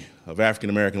ugly of African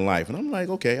American life. And I'm like,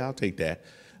 okay, I'll take that.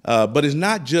 But it's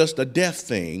not just a death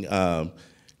thing, because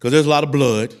there's a lot of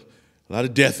blood, a lot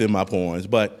of death in my poems.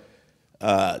 But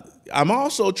I'm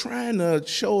also trying to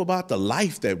show about the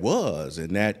life that was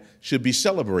and that should be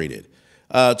celebrated.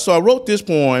 So I wrote this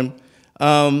poem,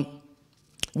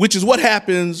 which is what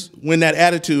happens when that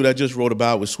attitude I just wrote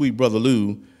about with Sweet Brother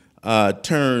Lou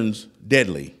turns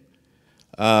deadly.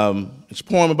 It's a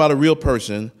poem about a real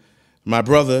person. My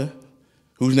brother,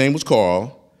 whose name was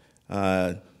Carl,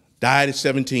 died at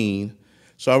 17.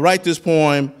 So I write this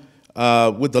poem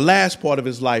with the last part of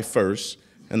his life first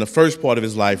and the first part of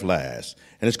his life last.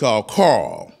 And it's called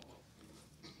Carl.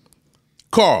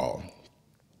 Carl,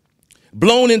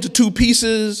 blown into two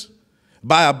pieces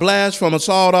by a blast from a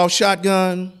sawed-off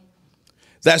shotgun.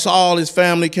 That's all his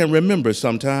family can remember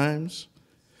sometimes.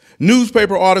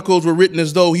 Newspaper articles were written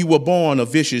as though he were born a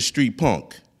vicious street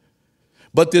punk.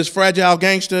 But this fragile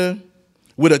gangster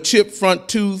with a chipped front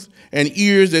tooth and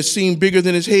ears that seemed bigger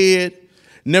than his head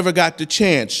never got the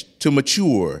chance to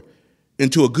mature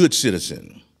into a good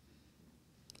citizen.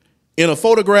 In a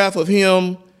photograph of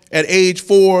him at age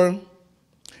 4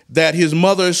 that his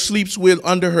mother sleeps with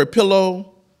under her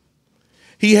pillow,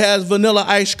 he has vanilla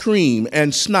ice cream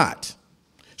and snot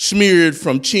smeared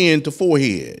from chin to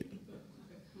forehead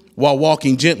while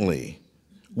walking gently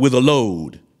with a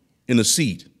load in the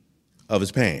seat of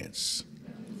his pants.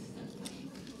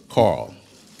 Carl.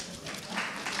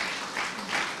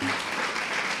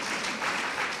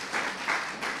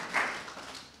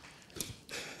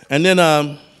 And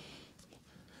then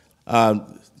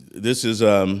this is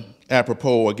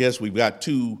apropos, I guess we've got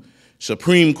 2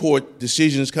 Supreme Court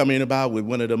decisions coming about with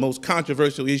one of the most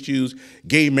controversial issues,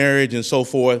 gay marriage and so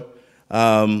forth.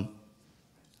 You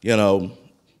know,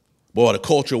 boy, the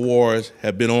culture wars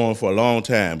have been on for a long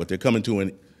time, but they're coming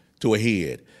to a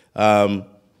head.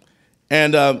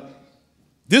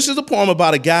 This is a poem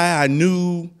about a guy I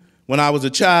knew when I was a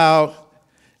child,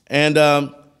 and I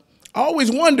always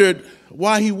wondered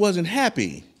why he wasn't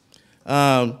happy,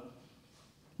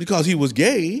 because he was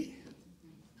gay,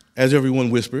 as everyone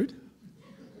whispered.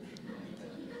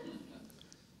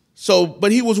 So,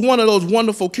 but he was one of those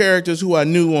wonderful characters who I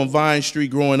knew on Vine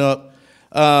Street growing up.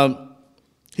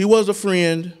 He was a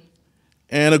friend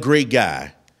and a great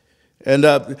guy. And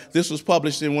this was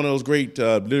published in one of those great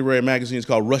literary magazines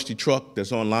called Rusty Truck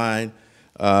that's online.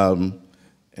 And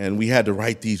we had to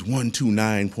write these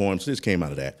 129 poems. This came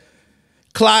out of that.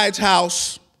 Clyde's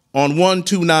house on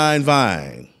 129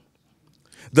 Vine.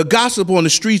 The gossip on the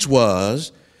streets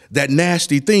was that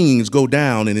nasty things go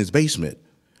down in his basement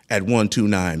at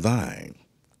 129 Vine.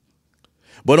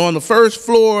 But on the first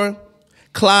floor,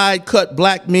 Clyde cut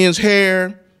black men's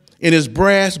hair in his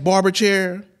brass barber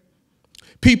chair.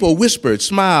 People whispered,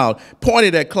 smiled,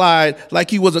 pointed at Clyde like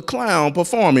he was a clown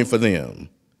performing for them.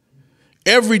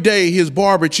 Every day his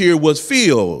barber chair was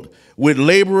filled with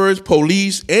laborers,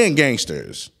 police, and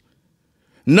gangsters.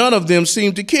 None of them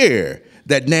seemed to care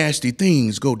that nasty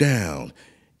things go down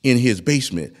in his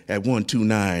basement at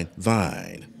 129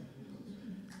 Vine.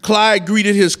 Clyde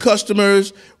greeted his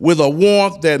customers with a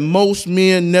warmth that most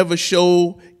men never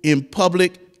show in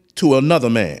public to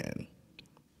another man.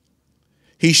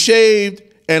 He shaved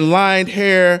and lined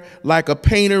hair like a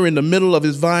painter in the middle of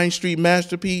his Vine Street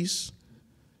masterpiece.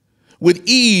 With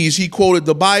ease, he quoted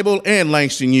the Bible and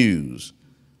Langston Hughes,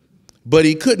 but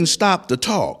he couldn't stop the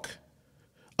talk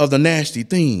of the nasty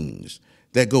things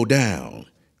that go down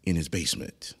in his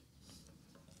basement.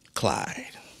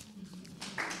 Clyde.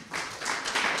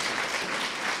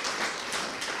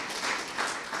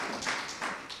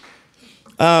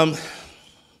 I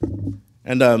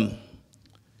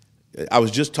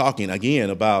was just talking again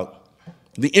about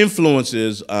the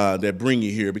influences that bring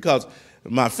you here, because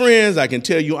my friends, I can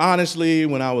tell you honestly,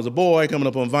 when I was a boy coming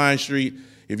up on Vine Street,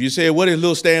 if you said, what is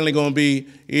little Stanley going to be,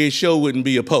 his show wouldn't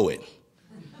be a poet.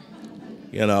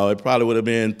 You know, it probably would have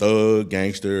been thug,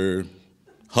 gangster,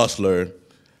 hustler.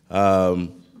 And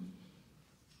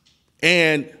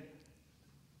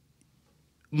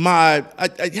I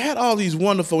had all these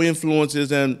wonderful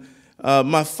influences, and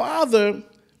my father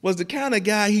was the kind of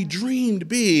guy, he dreamed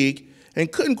big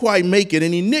and couldn't quite make it,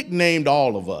 and he nicknamed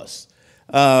all of us.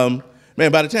 Man,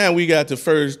 by the time we got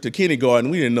to kindergarten,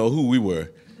 we didn't know who we were.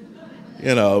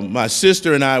 You know, my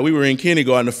sister and I, we were in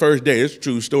kindergarten the first day. It's a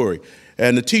true story.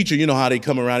 And the teacher, you know how they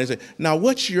come around and say, now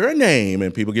what's your name?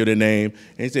 And people give their name.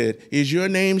 And he said, is your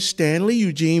name Stanley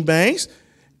Eugene Banks?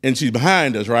 And she's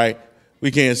behind us, right?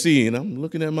 We can't see. And I'm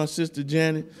looking at my sister,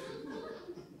 Janet.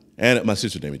 And my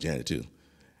sister's name is Janet, too.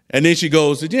 And then she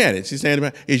goes to Janet. She's standing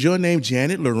around, is your name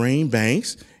Janet Lorraine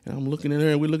Banks? And I'm looking at her,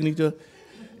 and we're looking at each other.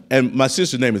 And my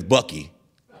sister's name is Bucky.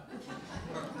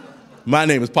 My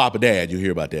name is Papa Dad. You'll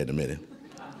hear about that in a minute.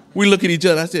 We look at each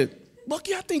other. I said,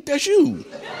 Bucky, I think that's you.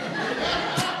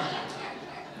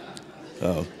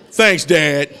 Oh, thanks,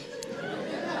 Dad.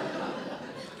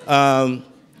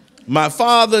 My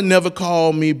father never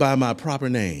called me by my proper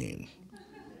name.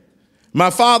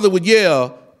 My father would yell,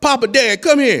 Papa Dad,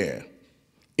 come here.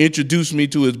 Introduce me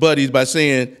to his buddies by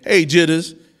saying, hey,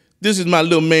 Jitters, this is my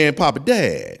little man, Papa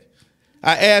Dad.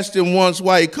 I asked him once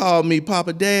why he called me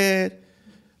Papa Dad.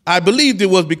 I believed it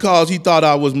was because he thought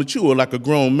I was mature like a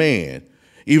grown man,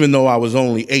 even though I was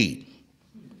only 8.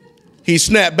 He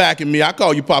snapped back at me, I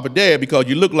call you Papa Dad because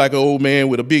you look like an old man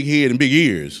with a big head and big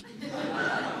ears.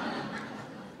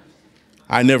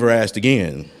 I never asked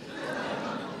again.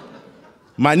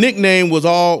 My nickname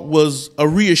was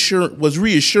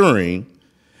reassuring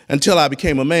until I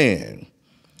became a man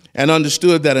and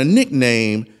understood that a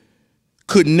nickname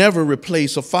could never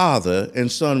replace a father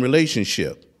and son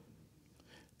relationship.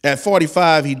 At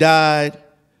 45, he died.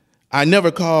 I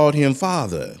never called him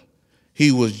father.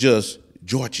 He was just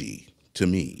Georgie to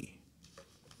me.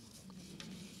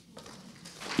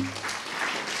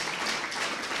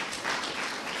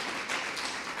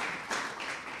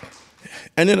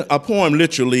 And then a poem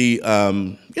literally,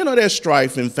 there's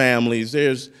strife in families.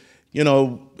 There's,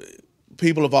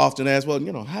 people have often asked,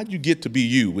 well, how'd you get to be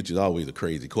you? Which is always a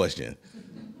crazy question,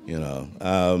 You're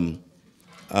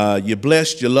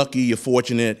blessed, you're lucky, you're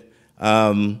fortunate.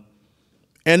 And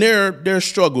there are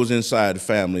struggles inside the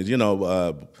families.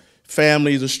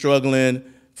 Families are struggling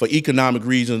for economic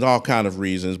reasons, all kind of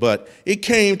reasons. But it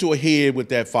came to a head with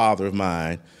that father of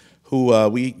mine who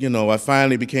I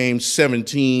finally became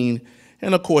 17.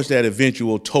 And of course, that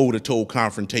eventual toe-to-toe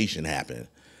confrontation happened.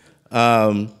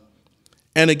 And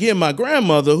again, my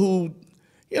grandmother, who,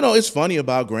 it's funny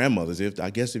about grandmothers.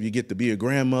 I guess if you get to be a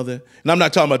grandmother, and I'm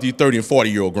not talking about these 30 and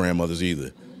 40-year-old grandmothers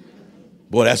either.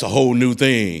 Boy, that's a whole new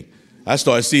thing. I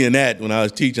started seeing that when I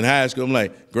was teaching high school. I'm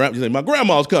like, my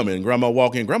grandma's coming. And grandma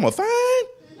walk in, grandma fine?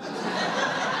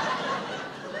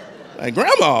 Like,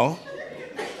 grandma?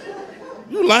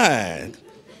 You lying.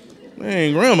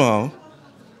 Man, grandma.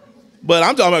 But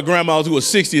I'm talking about grandmas who are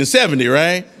 60 and 70,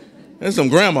 right? There's some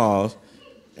grandmas.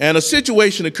 And a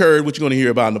situation occurred, which you're going to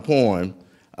hear about in the poem.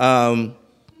 And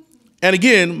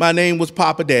again, my name was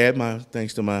Papa Dad,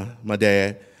 thanks to my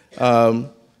dad. And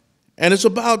it's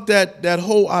about that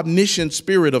whole omniscient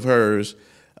spirit of hers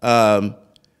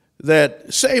that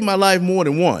saved my life more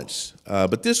than once.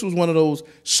 But this was one of those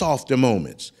softer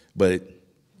moments, but it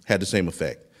had the same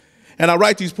effect. And I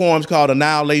write these poems called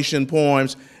annihilation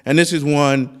poems, and this is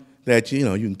one that, you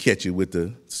can catch it with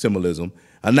the symbolism.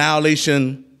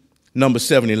 Annihilation number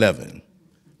 711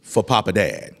 for Papa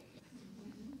Dad.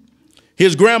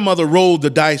 His grandmother rolled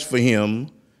the dice for him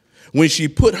when she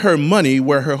put her money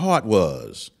where her heart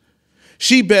was.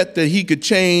 She bet that she could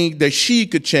change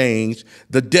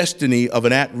the destiny of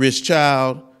an at-risk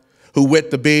child who wet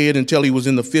the bed until he was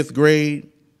in the 5th grade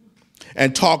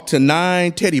and talked to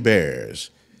 9 teddy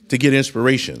bears to get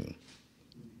inspiration.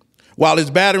 While his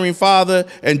battering father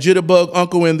and jitterbug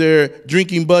uncle and their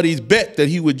drinking buddies bet that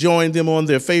he would join them on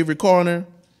their favorite corner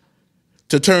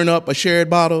to turn up a shared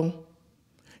bottle,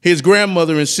 his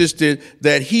grandmother insisted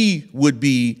that he would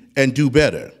be and do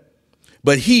better.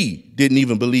 But he didn't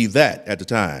even believe that at the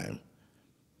time.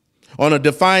 On a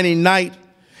defining night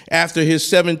after his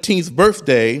 17th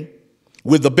birthday,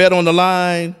 with the bet on the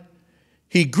line,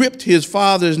 he gripped his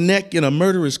father's neck in a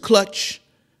murderous clutch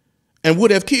and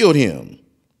would have killed him,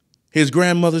 his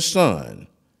grandmother's son.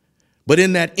 But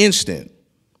in that instant,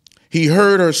 he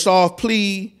heard her soft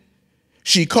plea.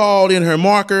 She called in her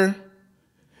marker,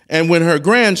 and when her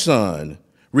grandson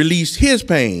released his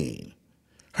pain,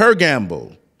 her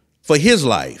gamble for his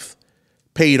life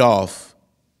paid off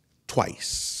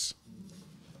twice.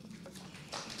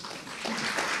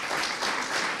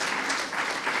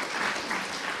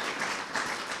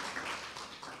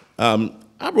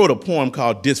 I wrote a poem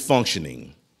called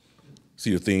Dysfunctioning.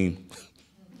 See the theme?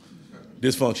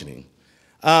 Dysfunctioning.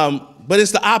 But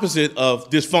it's the opposite of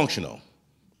dysfunctional.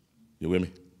 You with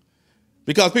me?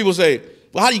 Because people say,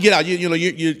 well, how do you get out?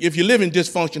 If you live in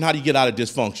dysfunction, how do you get out of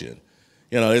dysfunction?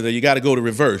 You got to go to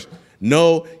reverse.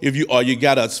 No, you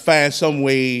got to find some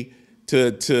way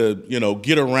to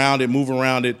get around it, move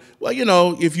around it.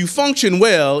 Well, if you function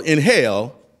well in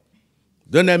hell,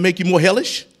 doesn't that make you more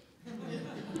hellish?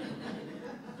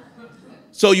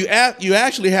 So you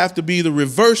actually have to be the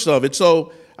reverse of it.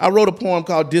 So I wrote a poem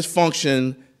called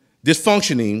Dysfunctioning,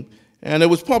 and it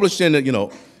was published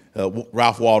in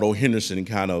Ralph Waldo Henderson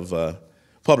kind of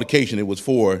publication. It was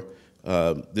for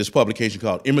this publication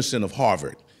called Emerson of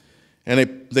Harvard.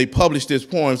 and they published this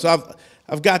poem. So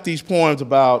I've got these poems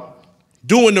about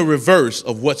doing the reverse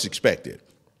of what's expected.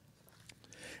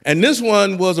 And this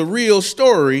one was a real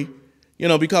story, you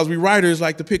know, because we writers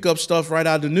like to pick up stuff right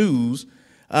out of the news.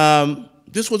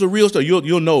 This was a real story.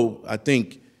 You'll know, I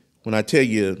think, when I tell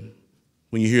you,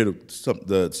 when you hear some of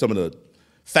the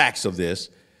facts of this.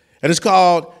 And it's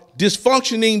called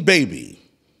Dysfunctioning Baby,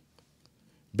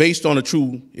 based on a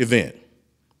true event.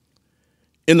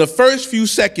 In the first few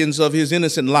seconds of his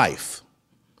innocent life,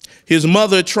 his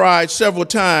mother tried several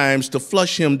times to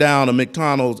flush him down a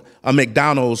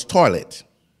McDonald's toilet.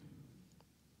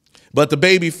 But the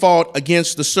baby fought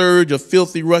against the surge of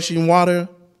filthy rushing water.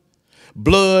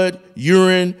 Blood,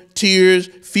 urine, tears,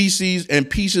 feces, and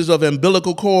pieces of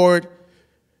umbilical cord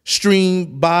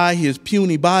streamed by his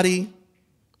puny body.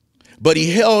 But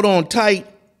he held on tight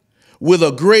with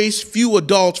a grace few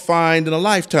adults find in a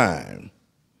lifetime,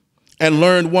 and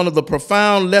learned one of the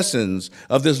profound lessons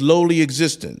of this lowly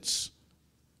existence.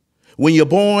 When you're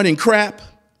born in crap,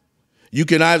 you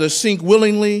can either sink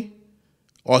willingly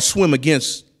or swim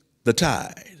against the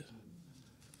tide.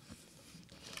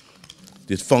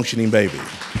 Dysfunctioning baby.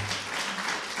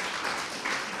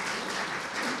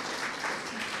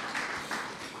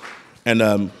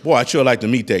 And boy, I'd sure like to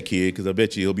meet that kid, because I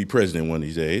bet you he'll be president one of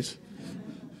these days.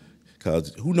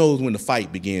 Because who knows when the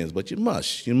fight begins, but you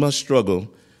must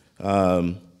struggle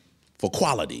for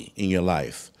quality in your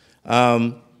life.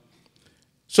 So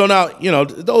now, you know,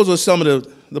 those are some of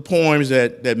the poems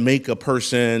that make a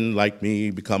person like me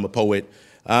become a poet.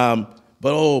 But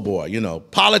oh boy, you know,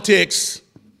 politics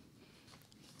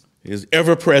is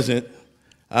ever present.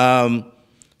 An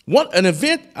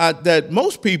event that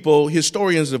most people,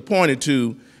 historians, have pointed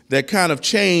to that kind of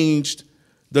changed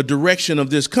the direction of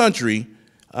this country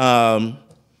in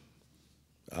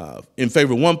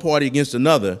favor of one party against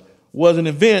another was an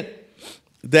event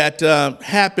that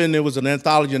happened. It was an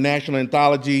anthology, a national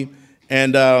anthology,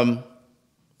 and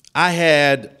I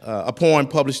had a poem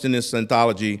published in this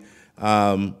anthology.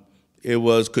 It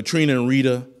was Katrina and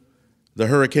Rita, the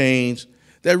hurricanes,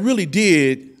 that really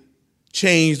did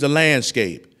change the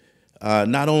landscape,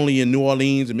 not only in New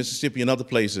Orleans and Mississippi and other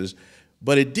places,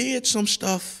 but it did some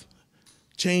stuff,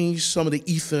 change some of the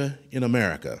ether in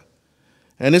America.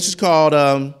 And this is called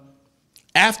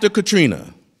After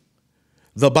Katrina,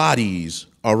 the Bodies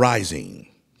Are Rising.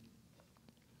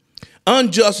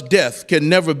 Unjust death can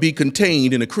never be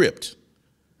contained in a crypt.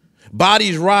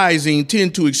 Bodies rising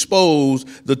tend to expose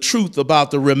the truth about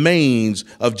the remains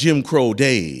of Jim Crow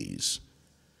days.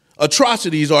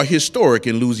 Atrocities are historic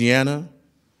in Louisiana.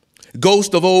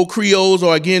 Ghosts of old Creoles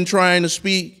are again trying to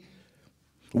speak.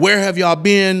 Where have y'all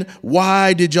been?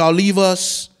 Why did y'all leave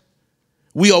us?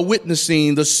 We are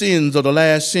witnessing the sins of the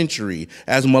last century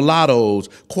as mulattoes,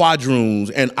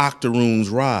 quadroons, and octoroons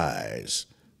rise.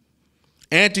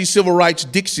 Anti-civil rights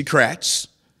Dixiecrats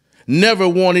never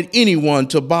wanted anyone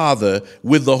to bother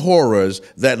with the horrors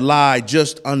that lie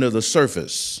just under the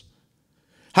surface.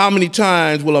 How many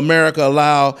times will America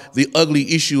allow the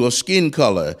ugly issue of skin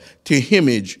color to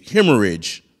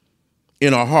hemorrhage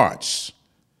in our hearts?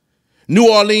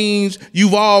 New Orleans,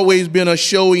 you've always been a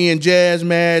showy and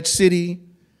jazz-mad city.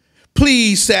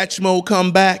 Please, Satchmo,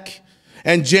 come back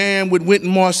and jam with Wynton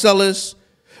Marsalis.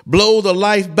 Blow the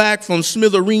life back from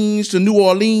Smithereens to New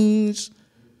Orleans.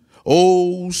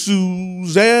 Oh,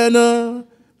 Susanna,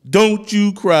 don't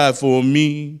you cry for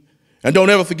me. And don't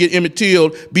ever forget Emmett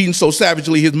Till beaten so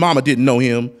savagely his mama didn't know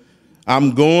him.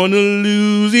 I'm going to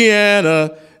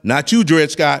Louisiana, not you, Dred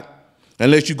Scott,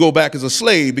 unless you go back as a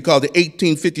slave because the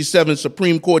 1857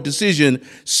 Supreme Court decision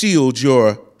sealed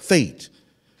your fate.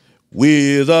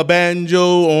 With a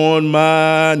banjo on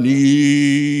my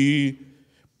knee,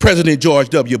 President George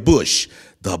W. Bush,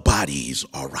 the bodies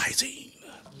are rising.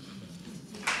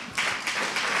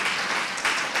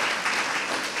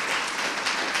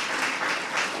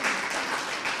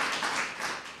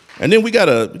 And then we got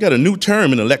a new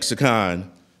term in the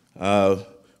lexicon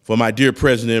for my dear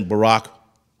President Barack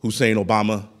Hussein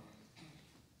Obama.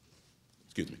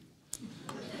 Excuse me.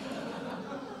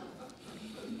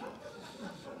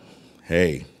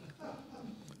 Hey,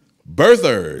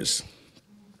 birthers.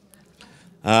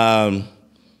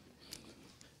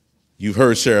 You've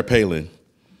heard Sarah Palin.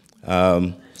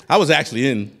 I was actually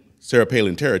in Sarah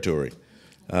Palin territory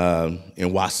in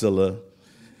Wasilla.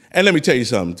 And let me tell you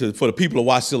something, for the people of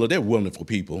Wasilla, they're wonderful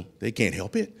people. They can't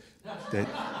help it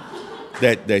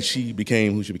that she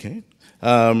became who she became.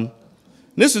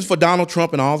 This is for Donald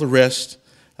Trump and all the rest,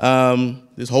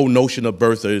 this whole notion of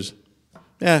birthers.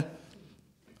 Yeah.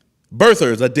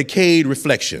 Birthers, a decayed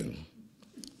reflection.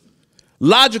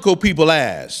 Logical people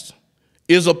asked,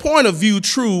 Is a point of view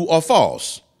true or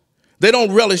false? They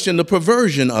don't relish in the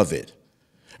perversion of it.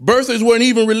 Birthers weren't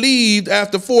even relieved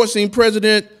after forcing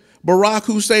President Barack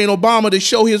Hussein Obama to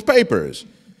show his papers.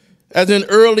 As in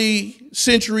early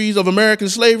centuries of American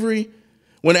slavery,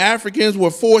 when Africans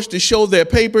were forced to show their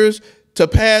papers to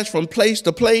pass from place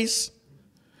to place,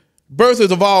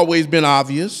 birthers have always been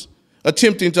obvious,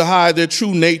 attempting to hide their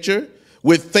true nature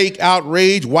with fake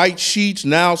outrage, white sheets,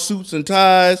 now suits and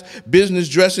ties, business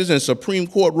dresses, and Supreme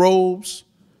Court robes.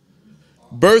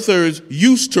 Birthers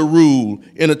used to rule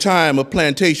in a time of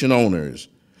plantation owners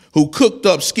who cooked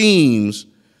up schemes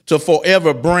to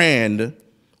forever brand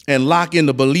and lock in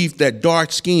the belief that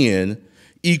dark skin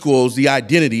equals the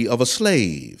identity of a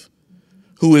slave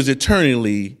who is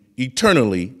eternally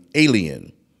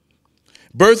alien.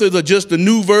 Birthers are just a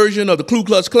new version of the Ku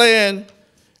Klux Klan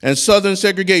and Southern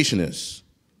segregationists.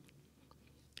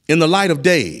 In the light of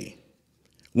day,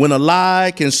 when a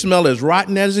lie can smell as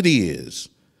rotten as it is,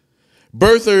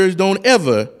 birthers don't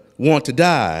ever want to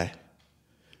die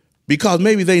because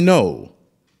maybe they know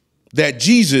that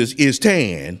Jesus is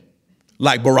tan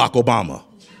like Barack Obama.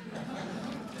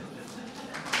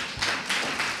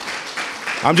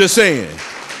 I'm just saying.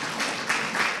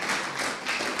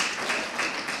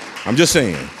 I'm just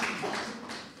saying.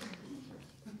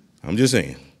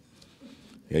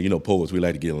 Yeah, you know, poets, we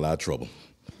like to get in a lot of trouble.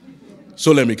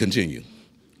 So let me continue.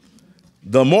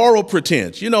 The moral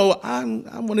pretense. You know,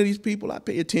 I'm one of these people. I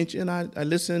pay attention. I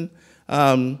listen.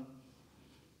 And,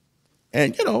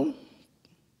 you know,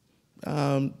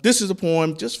 this is a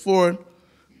poem just for,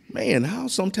 man, how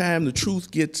sometimes the truth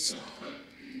gets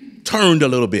turned a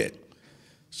little bit.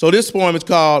 So this poem is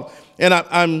called,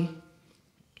 and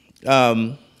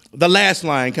the last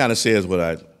line kind of says what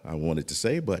I wanted to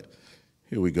say, but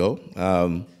here we go.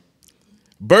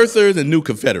 Birthers and new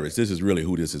Confederates. This is really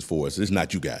who this is for. This is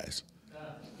not you guys.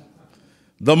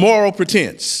 The moral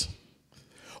pretense.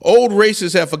 Old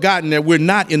racists have forgotten that we're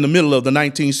not in the middle of the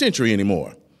 19th century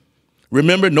anymore.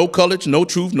 Remember, no colors, no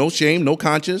truth, no shame, no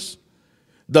conscience.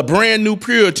 The brand new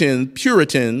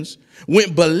Puritans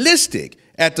went ballistic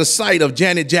at the sight of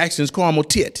Janet Jackson's caramel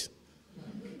tit.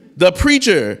 They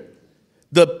preach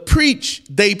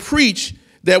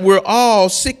that we're all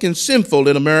sick and sinful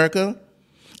in America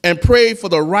and pray for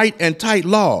the right and tight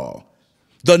law,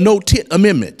 the no-tit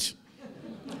amendment,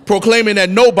 proclaiming that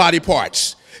no body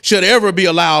parts should ever be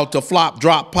allowed to flop,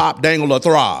 drop, pop, dangle, or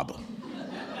throb.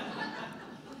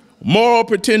 Moral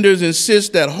pretenders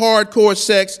insist that hardcore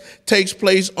sex takes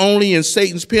place only in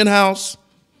Satan's penthouse.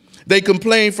 They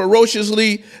complain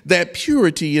ferociously that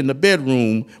purity in the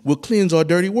bedroom will cleanse our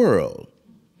dirty world.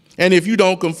 And if you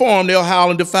don't conform, they'll howl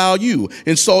and defile you,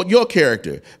 insult your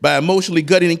character by emotionally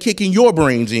gutting and kicking your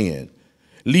brains in,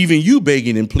 leaving you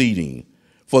begging and pleading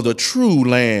for the true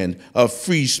land of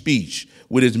free speech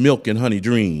with its milk and honey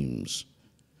dreams.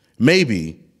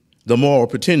 Maybe the moral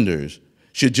pretenders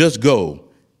should just go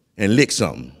and lick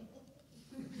something.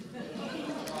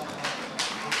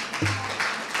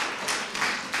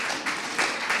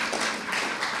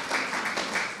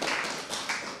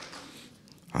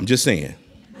 I'm just saying.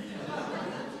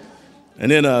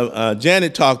 And then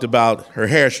Janet talked about her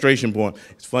hairdressing porn.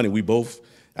 It's funny,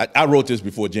 I wrote this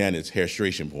before Janet's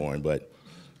hairdressing porn, but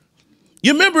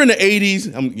you remember in the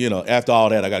 80s, you know, after all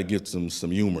that, I got to get some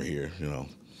humor here, you know.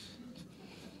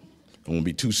 I won't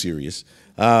be too serious.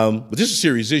 But this is a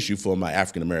serious issue for my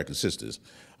African-American sisters.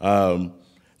 That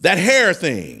hair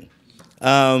thing.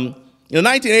 In the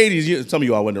 1980s, some of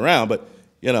you all wasn't around, but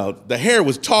you know, the hair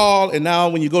was tall, and now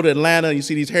when you go to Atlanta and you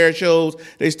see these hair shows,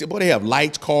 they have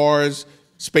lights, cars,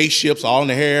 spaceships all in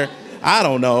the hair. I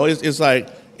don't know. It's like,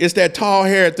 it's that tall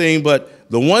hair thing, but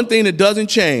the one thing that doesn't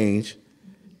change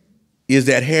is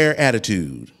that hair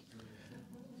attitude.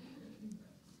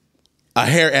 A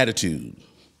hair attitude.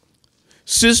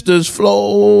 Sisters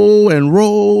flow and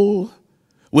roll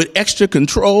with extra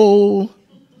control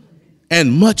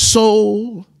and much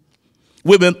soul.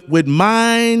 With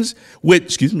behinds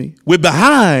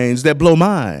that blow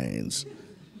minds.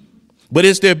 But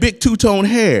it's their big two-tone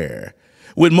hair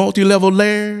with multi-level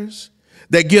layers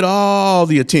that get all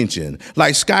the attention,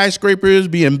 like skyscrapers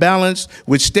being balanced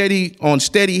with steady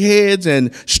heads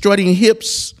and strutting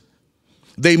hips.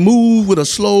 They move with a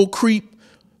slow creep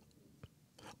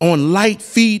on light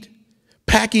feet,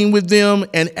 packing with them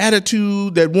an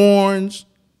attitude that warns,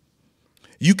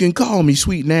 you can call me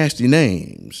sweet, nasty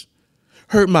names.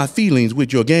 Hurt my feelings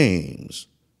with your games.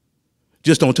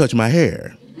 Just don't touch my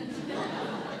hair.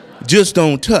 Just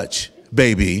don't touch,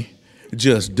 baby.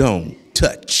 Just don't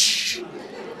touch.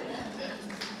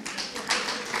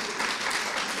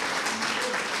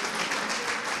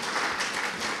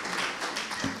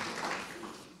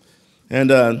 And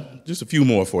just a few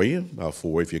more for you, about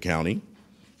 4 if you're counting.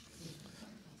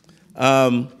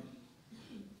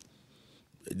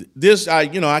 This,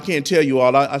 I can't tell you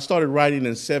all. I started writing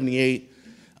in '78.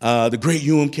 The great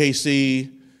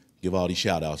UMKC, give all these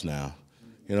shout outs now.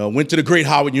 Went to the great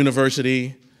Howard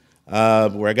University,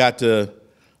 where I got to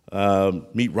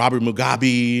meet Robert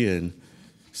Mugabe and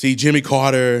see Jimmy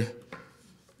Carter,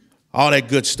 all that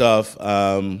good stuff.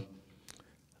 I've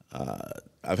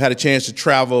had a chance to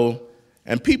travel,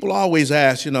 and people always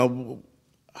ask,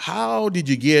 how did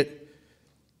you get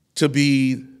to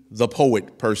be the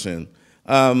poet person?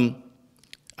 I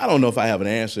don't know if I have an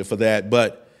answer for that,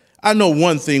 but I know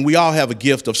one thing: we all have a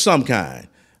gift of some kind.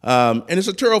 And it's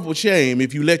a terrible shame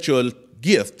if you let your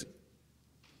gift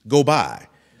go by.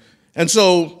 And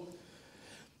so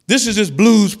this is this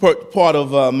blues part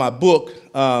of my book.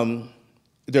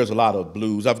 There's a lot of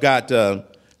blues. I've got the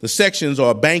sections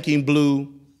are banking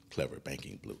blue, clever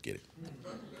banking blue, get it?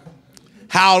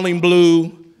 Howling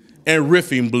blue, and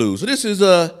riffing blue. So this is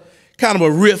a kind of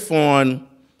a riff on,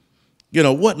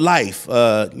 what life,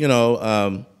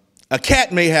 a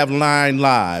cat may have 9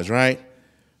 lives, right?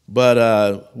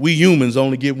 But we humans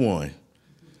only get one.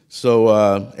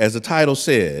 So as the title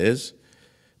says,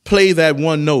 play that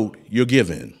one note you're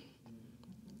given.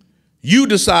 You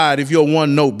decide if your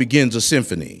one note begins a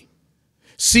symphony.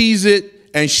 Seize it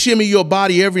and shimmy your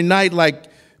body every night like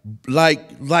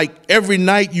every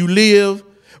night you live,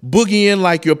 boogieing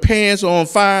like your pants are on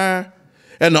fire.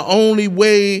 And the only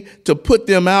way to put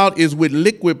them out is with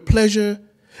liquid pleasure,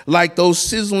 like those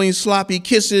sizzling, sloppy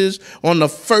kisses on the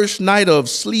first night of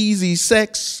sleazy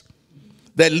sex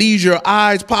that leaves your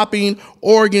eyes popping,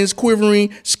 organs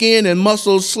quivering, skin and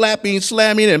muscles slapping,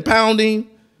 slamming, and pounding,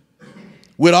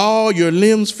 with all your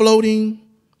limbs floating.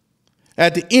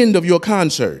 At the end of your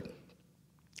concert,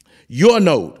 your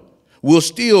note will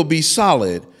still be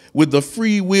solid with the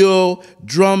free will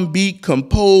drum beat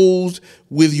composed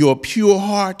with your pure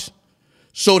heart,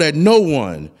 so that no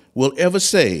one will ever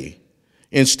say,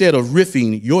 instead of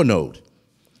riffing your note,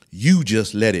 you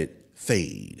just let it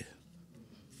fade.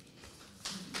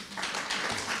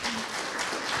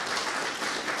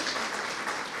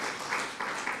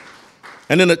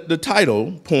 And then the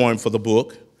title poem for the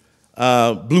book,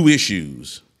 Blue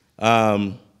Issues.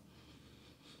 There's,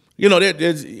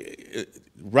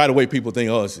 right away people think,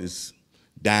 oh, it's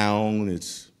down,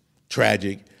 it's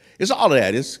tragic. It's all of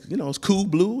that. It's cool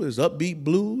blue, it's upbeat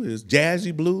blue, it's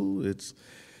jazzy blue, it's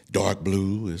dark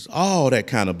blue, it's all that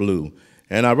kind of blue.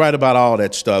 And I write about all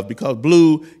that stuff because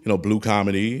blue, blue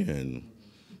comedy, and,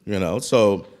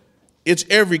 so it's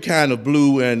every kind of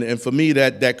blue, and for me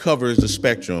that covers the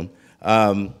spectrum.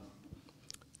 And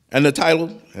the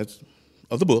title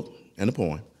of the book and the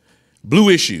poem, Blue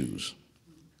Issues.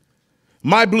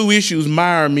 My blue issues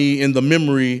mire me in the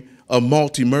memory of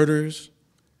multi-murders,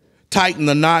 tighten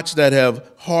the knots that have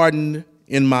hardened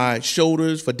in my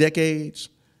shoulders for decades.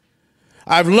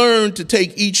 I've learned to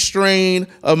take each strain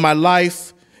of my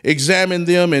life, examine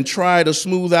them, and try to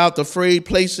smooth out the frayed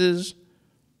places.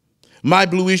 My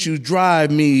blue issues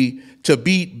drive me to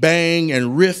beat, bang,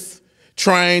 and riff,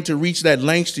 trying to reach that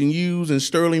Langston Hughes and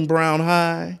Sterling Brown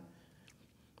high.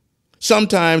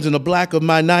 Sometimes in the black of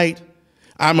my night,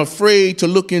 I'm afraid to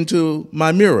look into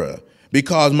my mirror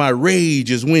because my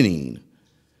rage is winning.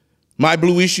 My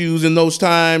blue issues in those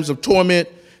times of torment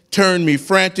turn me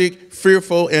frantic,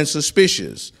 fearful, and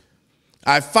suspicious.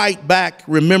 I fight back,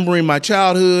 remembering my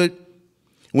childhood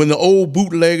where the old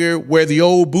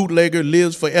bootlegger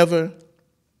lives forever.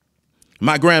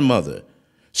 My grandmother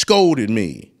scolded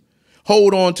me.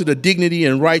 Hold on to the dignity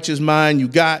and righteous mind you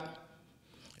got,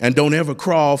 and don't ever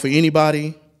crawl for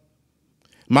anybody.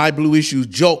 My blue issues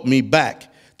jolt me back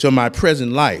to my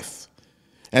present life.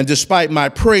 And despite my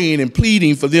praying and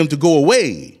pleading for them to go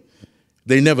away,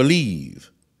 they never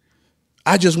leave.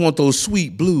 I just want those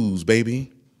sweet blues,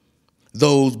 baby.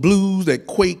 Those blues that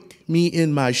quake me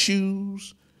in my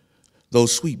shoes.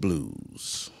 Those sweet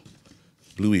blues.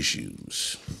 Blue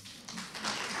issues.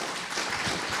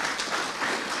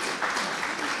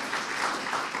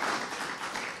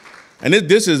 And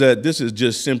this is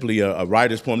just simply a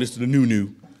writer's poem. This is the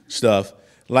new stuff.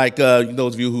 Like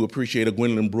those of you who appreciate a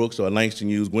Gwendolyn Brooks or a Langston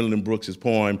Hughes, Gwendolyn Brooks'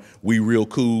 poem, We Real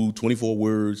Cool, 24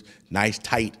 words, nice,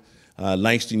 tight.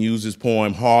 Langston Hughes'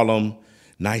 poem, Harlem,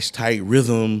 nice, tight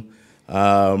rhythm.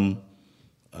 And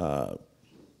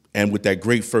with that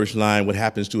great first line, what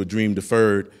happens to a dream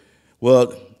deferred?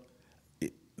 Well,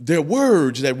 they're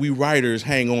words that we writers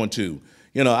hang on to.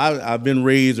 I've been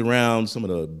raised around some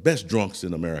of the best drunks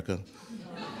in America.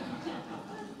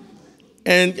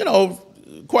 And,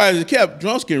 quiet as it kept,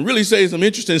 drunks can really say some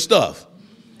interesting stuff.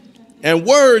 And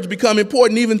words become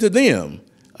important even to them.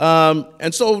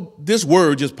 And so this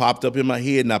word just popped up in my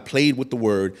head, and I played with the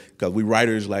word because we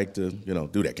writers like to,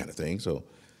 do that kind of thing. So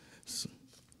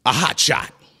a hot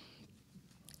shot.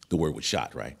 The word was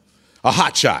shot, right? A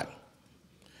hot shot.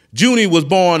 Junie was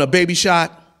born a baby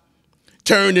shot,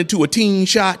 turned into a teen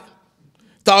shot,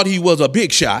 thought he was a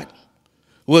big shot,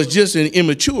 was just an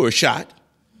immature shot,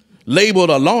 labeled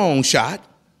a long shot,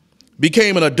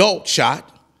 became an adult shot,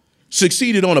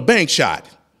 succeeded on a bank shot,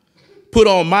 put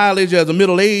on mileage as a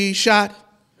middle-aged shot,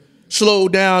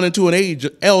 slowed down into an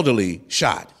elderly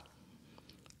shot,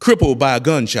 crippled by a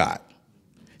gunshot,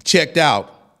 checked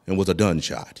out and was a done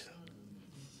shot,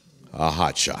 a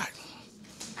hot shot.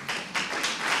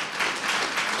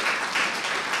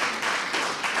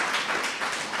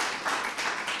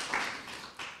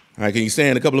 All right, can you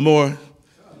stand a couple of more?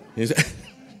 I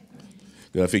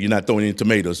figure you're not throwing any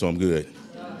tomatoes, so I'm good.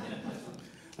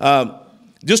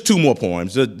 Just two more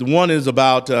poems. The one is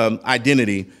about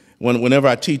identity. Whenever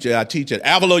I teach at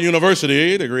Avila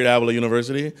University, the great Avila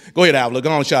University. Go ahead, Avila.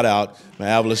 Go on, shout out my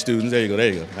Avila students. There you go.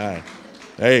 There you go. All right.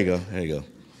 There you go. There you go.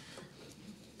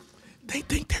 They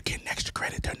think they're getting extra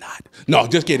credit. They're not. No,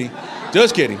 just kidding.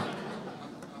 Just kidding.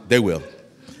 They will.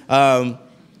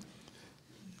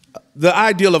 The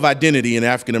ideal of identity in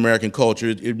African-American culture,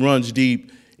 it runs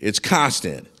deep. It's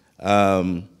constant.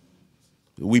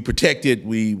 We protect it.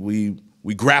 We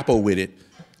grapple with it.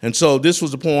 And so this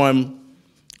was a poem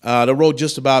that I wrote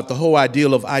just about the whole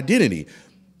ideal of identity.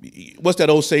 What's that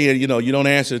old saying, you don't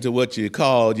answer to what you're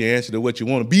called, you answer to what you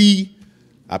want to be?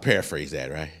 I paraphrase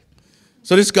that, right?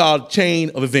 So this is called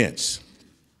Chain of Events.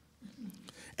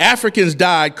 Africans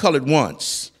died colored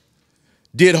once,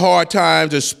 did hard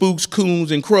times as spooks,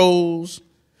 coons, and crows,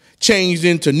 changed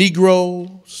into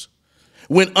Negroes,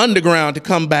 went underground to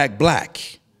come back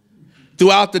black.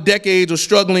 Throughout the decades of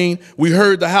struggling, we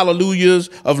heard the hallelujahs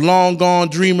of long-gone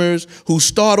dreamers who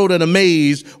startled and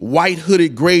amazed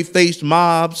white-hooded, gray-faced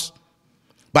mobs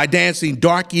by dancing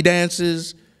darky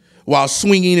dances while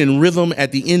swinging in rhythm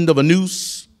at the end of a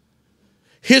noose.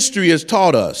 History has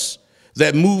taught us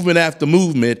that movement after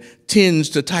movement tends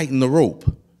to tighten the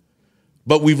rope.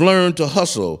 But we've learned to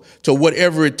hustle to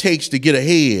whatever it takes to get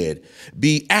ahead,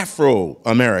 be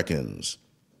Afro-Americans,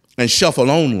 and shuffle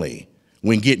only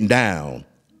when getting down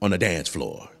on the dance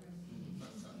floor.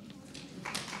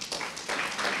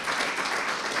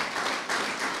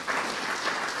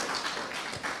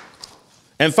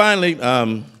 And finally,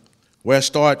 where I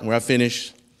start, where I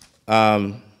finish,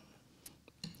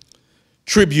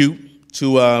 tribute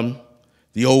to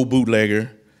the old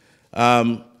bootlegger.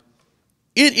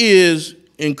 It is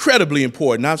incredibly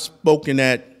important. I've spoken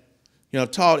at,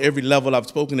 I've taught every level. I've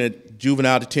spoken at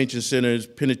juvenile detention centers,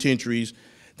 penitentiaries.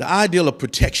 The ideal of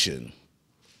protection,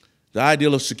 the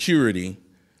ideal of security,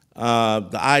 the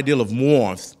ideal of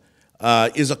warmth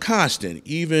is a constant,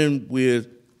 even with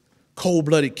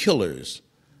cold-blooded killers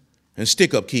and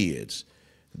stick-up kids.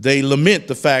 They lament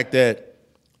the fact that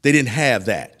they didn't have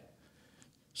that.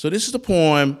 So this is a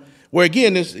poem where,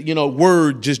 again, this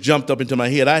word just jumped up into my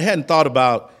head. I hadn't thought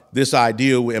about this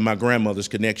idea and my grandmother's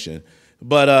connection,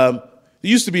 but there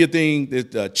used to be a thing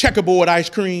that checkerboard ice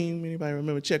cream. Anybody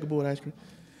remember checkerboard ice cream?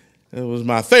 It was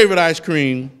my favorite ice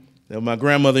cream that my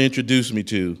grandmother introduced me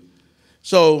to.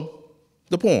 So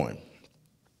the poem.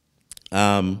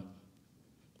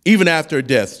 Even after her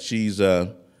death, she's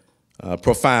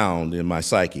profound in my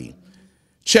psyche.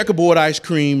 Checkerboard ice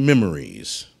cream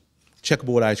memories.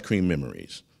 Checkerboard ice cream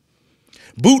memories.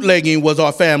 Bootlegging was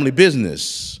our family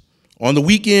business. On the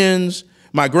weekends,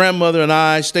 my grandmother and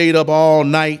I stayed up all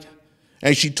night,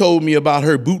 and she told me about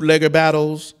her bootlegger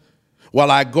battles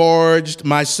while I gorged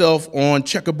myself on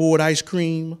checkerboard ice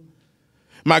cream.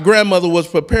 My grandmother was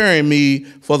preparing me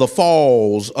for the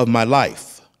falls of my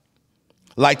life.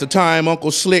 Like the time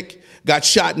Uncle Slick got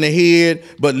shot in the head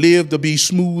but lived to be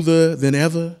smoother than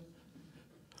ever.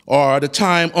 Or the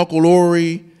time Uncle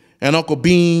Lorry and Uncle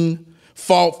Bean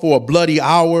fought for a bloody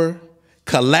hour,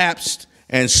 collapsed,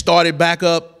 and started back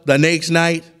up the next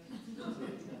night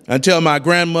until my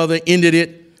grandmother ended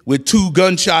it with 2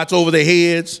 gunshots over their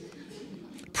heads,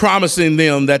 promising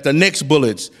them that the next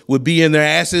bullets would be in their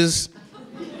asses.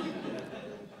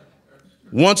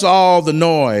 Once all the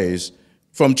noise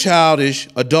from childish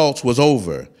adults was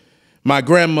over, my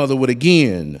grandmother would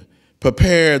again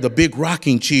prepare the big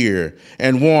rocking chair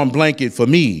and warm blanket for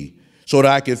me so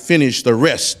that I could finish the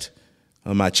rest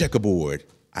of my checkerboard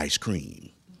ice cream.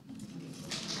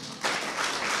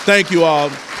 Thank you all.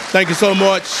 Thank you so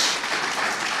much.